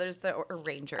 My brother's the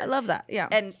arranger. I love that. Yeah.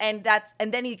 And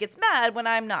then he gets mad when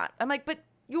I'm not. I'm like, but.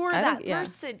 You're that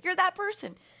person. You're that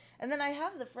person. And then I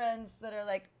have the friends that are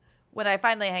like, when I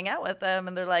finally hang out with them,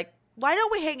 and they're like, why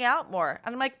don't we hang out more?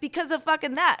 And I'm like, because of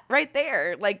fucking that right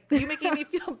there. Like, you making me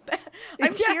feel bad.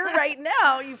 I'm here right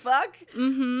now, you fuck.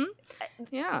 Mm-hmm.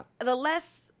 Yeah. The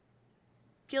less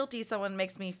guilty someone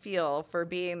makes me feel for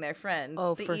being their friend,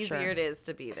 the easier it is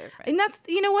to be their friend. And that's,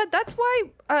 you know what? That's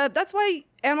why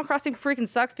Animal Crossing freaking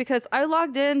sucks, because I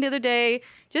logged in the other day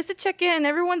just to check in.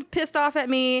 Everyone's pissed off at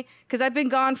me because I've been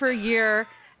gone for a year.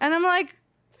 And I'm like,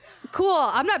 cool,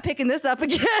 I'm not picking this up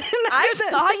again. I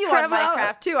saw you on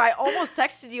Minecraft too. I almost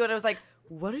texted you and I was like,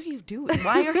 what are you doing?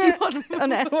 Why are you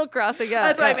on Animal Crossing? Yeah,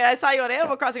 that's what I mean. I saw you on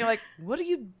Animal Crossing. I'm like, what are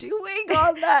you doing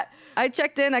on that? I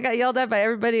checked in. I got yelled at by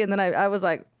everybody. And then I was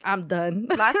like, I'm done.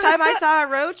 Last time I saw a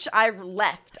roach, I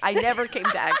left. I never came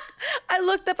back. I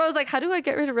looked up. I was like, how do I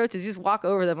get rid of roaches? You just walk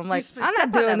over them. I'm like, just I'm step not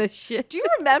on doing them. this shit. Do you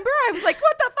remember? I was like,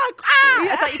 what the fuck? Ah!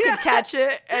 I thought you could catch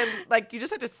it, and like you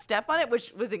just had to step on it,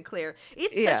 which wasn't clear.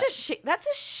 It's such a that's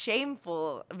a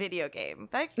shameful video game.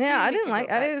 Yeah, I didn't like.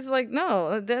 I was like,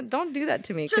 no, don't do that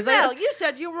to me. Janelle, you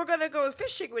said you were gonna go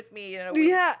fishing with me.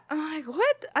 Yeah, I'm like,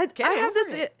 what? I have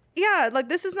this. Yeah, like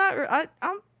this is not.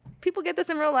 I'm. People get this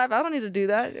in real life. I don't need to do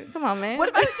that. Come on, man. What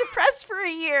if I was depressed for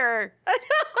a year?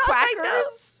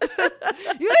 Quackers.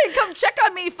 You didn't come check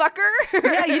on me, fucker.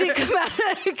 Yeah, you didn't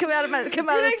come out of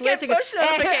the switch and go,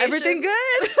 hey, everything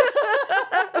good?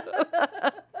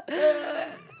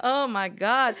 Oh my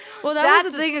God. Well,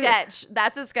 that's the thing. Sketch.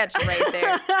 That's a sketch right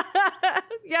there.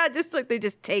 Yeah, just like they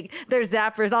just take their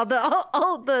zappers. All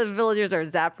the villagers are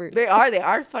zappers. They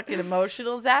are fucking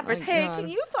emotional zappers. Oh, hey, God. Can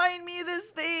you find me this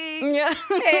thing? Yeah.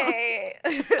 Hey.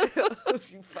 You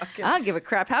fucking... I don't give a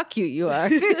crap how cute you are.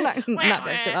 Knock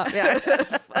that shit off. Yeah.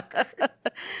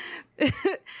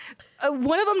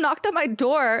 One of them knocked on my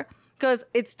door. Goes,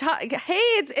 it's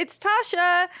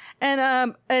Tasha,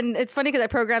 and it's funny because I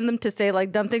programmed them to say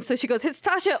like dumb things. So she goes, it's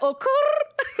Tasha Okur,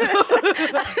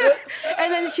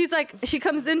 and then she's like, she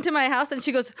comes into my house and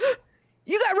she goes,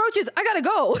 you got roaches, I gotta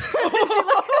go.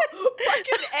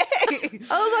 Fucking A.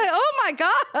 I was like, oh my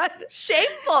God,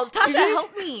 shameful. Tasha,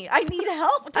 help me. I need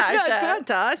help, Tasha. Come on,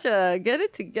 Tasha, get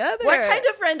it together. What kind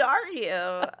of friend are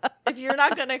you if you're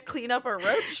not gonna clean up a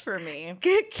roach for me?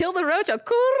 Kill the roach, Okur.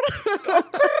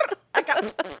 I got.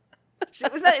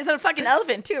 Is that a fucking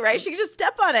elephant too, right? She could just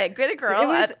step on it. Get it,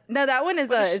 girl. No, that one is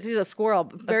it's just a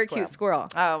squirrel, very cute squirrel.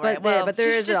 Oh, right. But there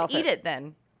is just eat it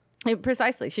then.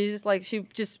 Precisely. She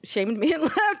just shamed me and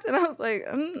left, and I was like,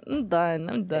 I'm done.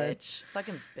 I'm done. Bitch.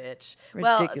 Fucking bitch.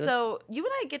 Ridiculous. Well, so you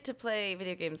and I get to play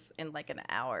video games in like an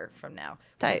hour from now,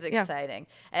 which is yeah. exciting.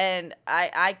 And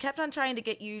I kept on trying to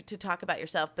get you to talk about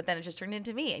yourself, but then it just turned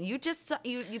into me, and you just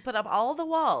you put up all the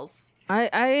walls. I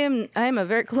am a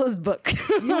very closed book.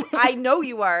 I know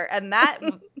you are, and that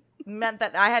meant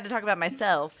that I had to talk about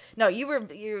myself. No, you are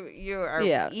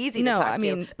easy to talk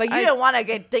to, but you don't want to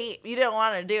get deep. You don't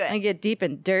want to do it. I get deep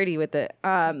and dirty with it.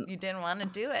 You didn't want to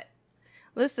do it.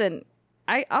 Listen,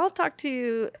 I'll talk to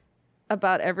you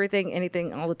about everything,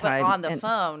 anything, all the time. But on the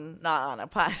phone, not on a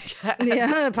podcast. Yeah,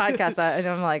 on a podcast.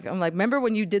 I'm like, remember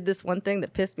when you did this one thing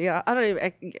that pissed me off? I don't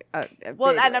even.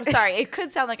 Well, and I'm sorry. It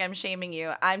could sound like I'm shaming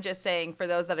you. I'm just saying, for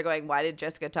those that are going, why did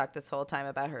Jessica talk this whole time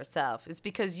about herself? It's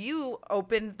because you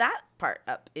opened that part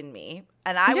up in me,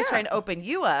 and I was trying to open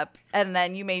you up, and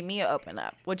then you made me open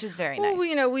up, which is very nice.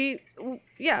 Well,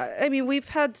 I mean, we've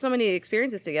had so many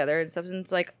experiences together and stuff, and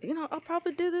it's like, I'll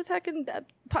probably do this heckin'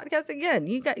 podcast again.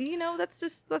 That's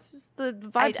just the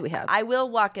vibes we have. I will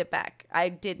walk it back. I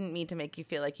didn't mean to make you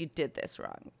feel like you did this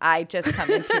wrong. I just come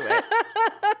into it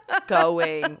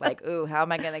going like, ooh, how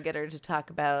am I going to get her to talk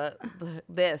about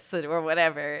this or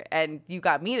whatever? And you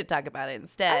got me to talk about it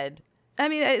instead. I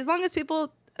mean, as long as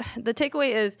people, the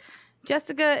takeaway is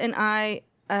Jessica and I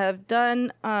have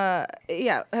done,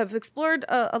 have explored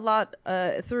a lot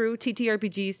through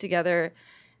TTRPGs together.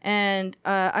 And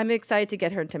I'm excited to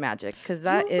get her into Magic because you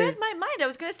read my mind. I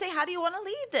was going to say, how do you want to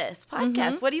lead this podcast?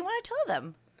 Mm-hmm. What do you want to tell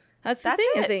them? That's the thing,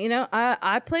 is that,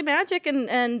 I play Magic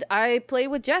and I play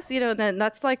with Jess, then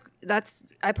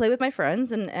I play with my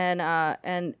friends and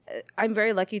I'm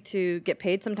very lucky to get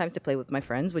paid sometimes to play with my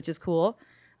friends, which is cool.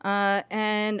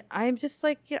 And I'm just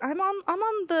like, I'm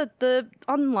on the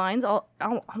lines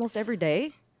almost every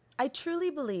day. I truly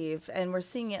believe, and we're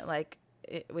seeing it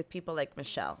with people like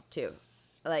Michelle too.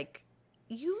 Like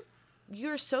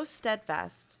you're so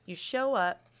steadfast. You show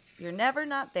up. You're never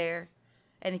not there.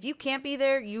 And if you can't be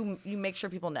there, you make sure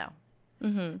people know.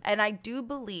 Mm-hmm. And I do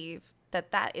believe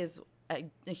that is a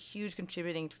huge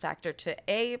contributing factor to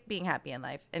A, being happy in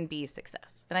life, and B,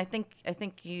 success. And I think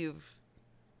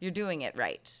you're doing it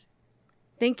right.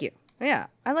 Thank you. Yeah,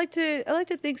 I like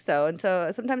to think so, and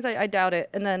so sometimes I doubt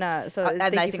it. And then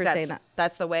thank you for saying that.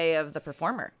 That's the way of the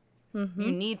performer. Mm-hmm.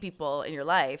 You need people in your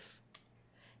life.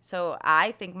 So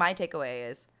I think my takeaway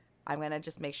is I'm gonna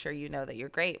just make sure you know that you're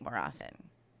great more often.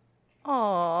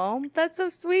 Oh, that's so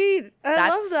sweet. I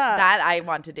love that. That I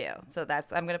want to do. So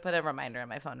I'm going to put a reminder on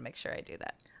my phone to make sure I do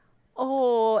that.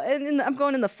 Oh, and I'm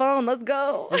going in the phone. Let's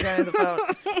go. We're going in the phone.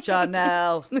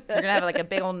 Janelle. You're going to have like a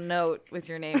big old note with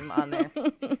your name on there.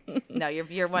 No,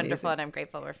 you're wonderful. Amazing. And I'm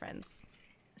grateful we're friends.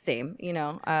 Same.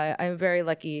 I'm very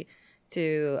lucky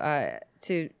to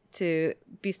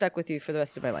be stuck with you for the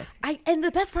rest of my life. And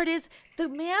the best part is the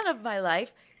man of my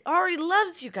life already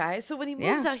loves you guys. So when he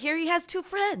moves out here, he has 2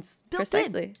 friends built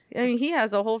Precisely. I mean, he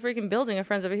has a whole freaking building of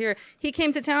friends over here. He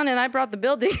came to town and I brought the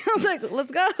building. I was like,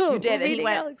 let's go. You did. And he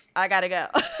went, Alex. I got to go.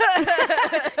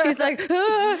 He's like,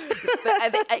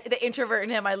 the introvert in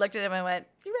him, I looked at him and went,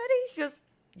 you ready? He goes,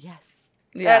 yes.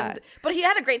 Yeah. But he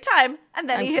had a great time, and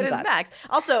then he hit his max.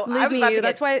 Also, I was about to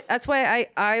that's why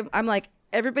I'm like,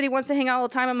 everybody wants to hang out all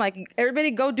the time. I'm like,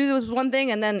 everybody go do this one thing,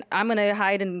 and then I'm gonna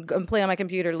hide and play on my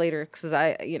computer later because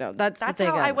that's the thing.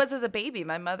 How I was as a baby.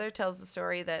 My mother tells the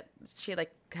story that she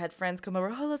like had friends come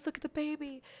over. Oh, let's look at the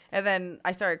baby, and then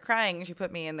I started crying. And she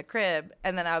put me in the crib,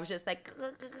 and then I was just like,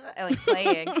 and like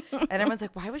playing, and everyone's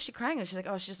like, why was she crying? And she's like,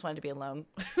 oh, she just wanted to be alone.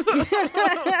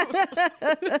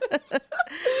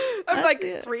 I'm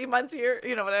like 3 months here,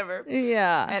 whatever.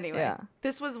 Yeah. Anyway,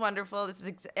 this was wonderful. This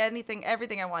is everything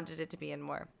I wanted it to be and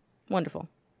more. Wonderful.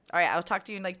 All right, I'll talk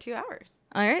to you in like 2 hours.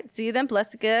 All right, see you then,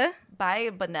 Plessica. Bye,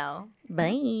 Banel.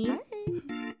 Bye.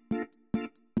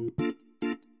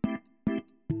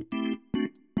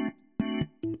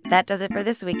 That does it for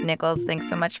this week, Nichols. Thanks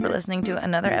so much for listening to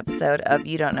another episode of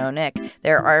You Don't Know Nick.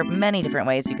 There are many different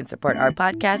ways you can support our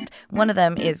podcast. One of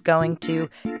them is going to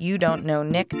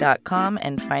youdon'tknownick.com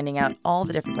and finding out all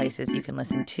the different places you can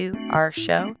listen to our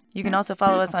show. You can also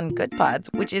follow us on Good Pods,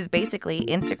 which is basically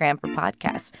Instagram for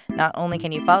podcasts. Not only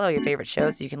can you follow your favorite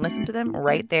shows, you can listen to them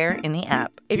right there in the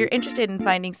app. If you're interested in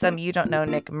finding some You Don't Know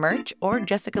Nick merch or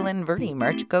Jessica Lynn Verdi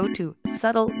merch, go to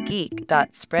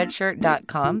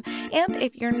subtlegeek.spreadshirt.com. And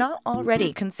if you're not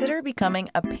already, consider becoming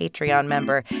a Patreon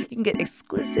member. You can get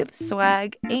exclusive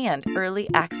swag and early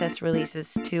access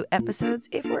releases to episodes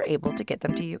if we're able to get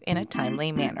them to you in a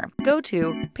timely manner. Go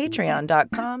to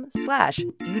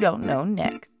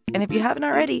patreon.com/youdon'tknownick. And if you haven't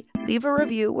already, leave a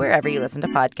review wherever you listen to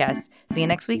podcasts. See you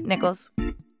next week, Nichols.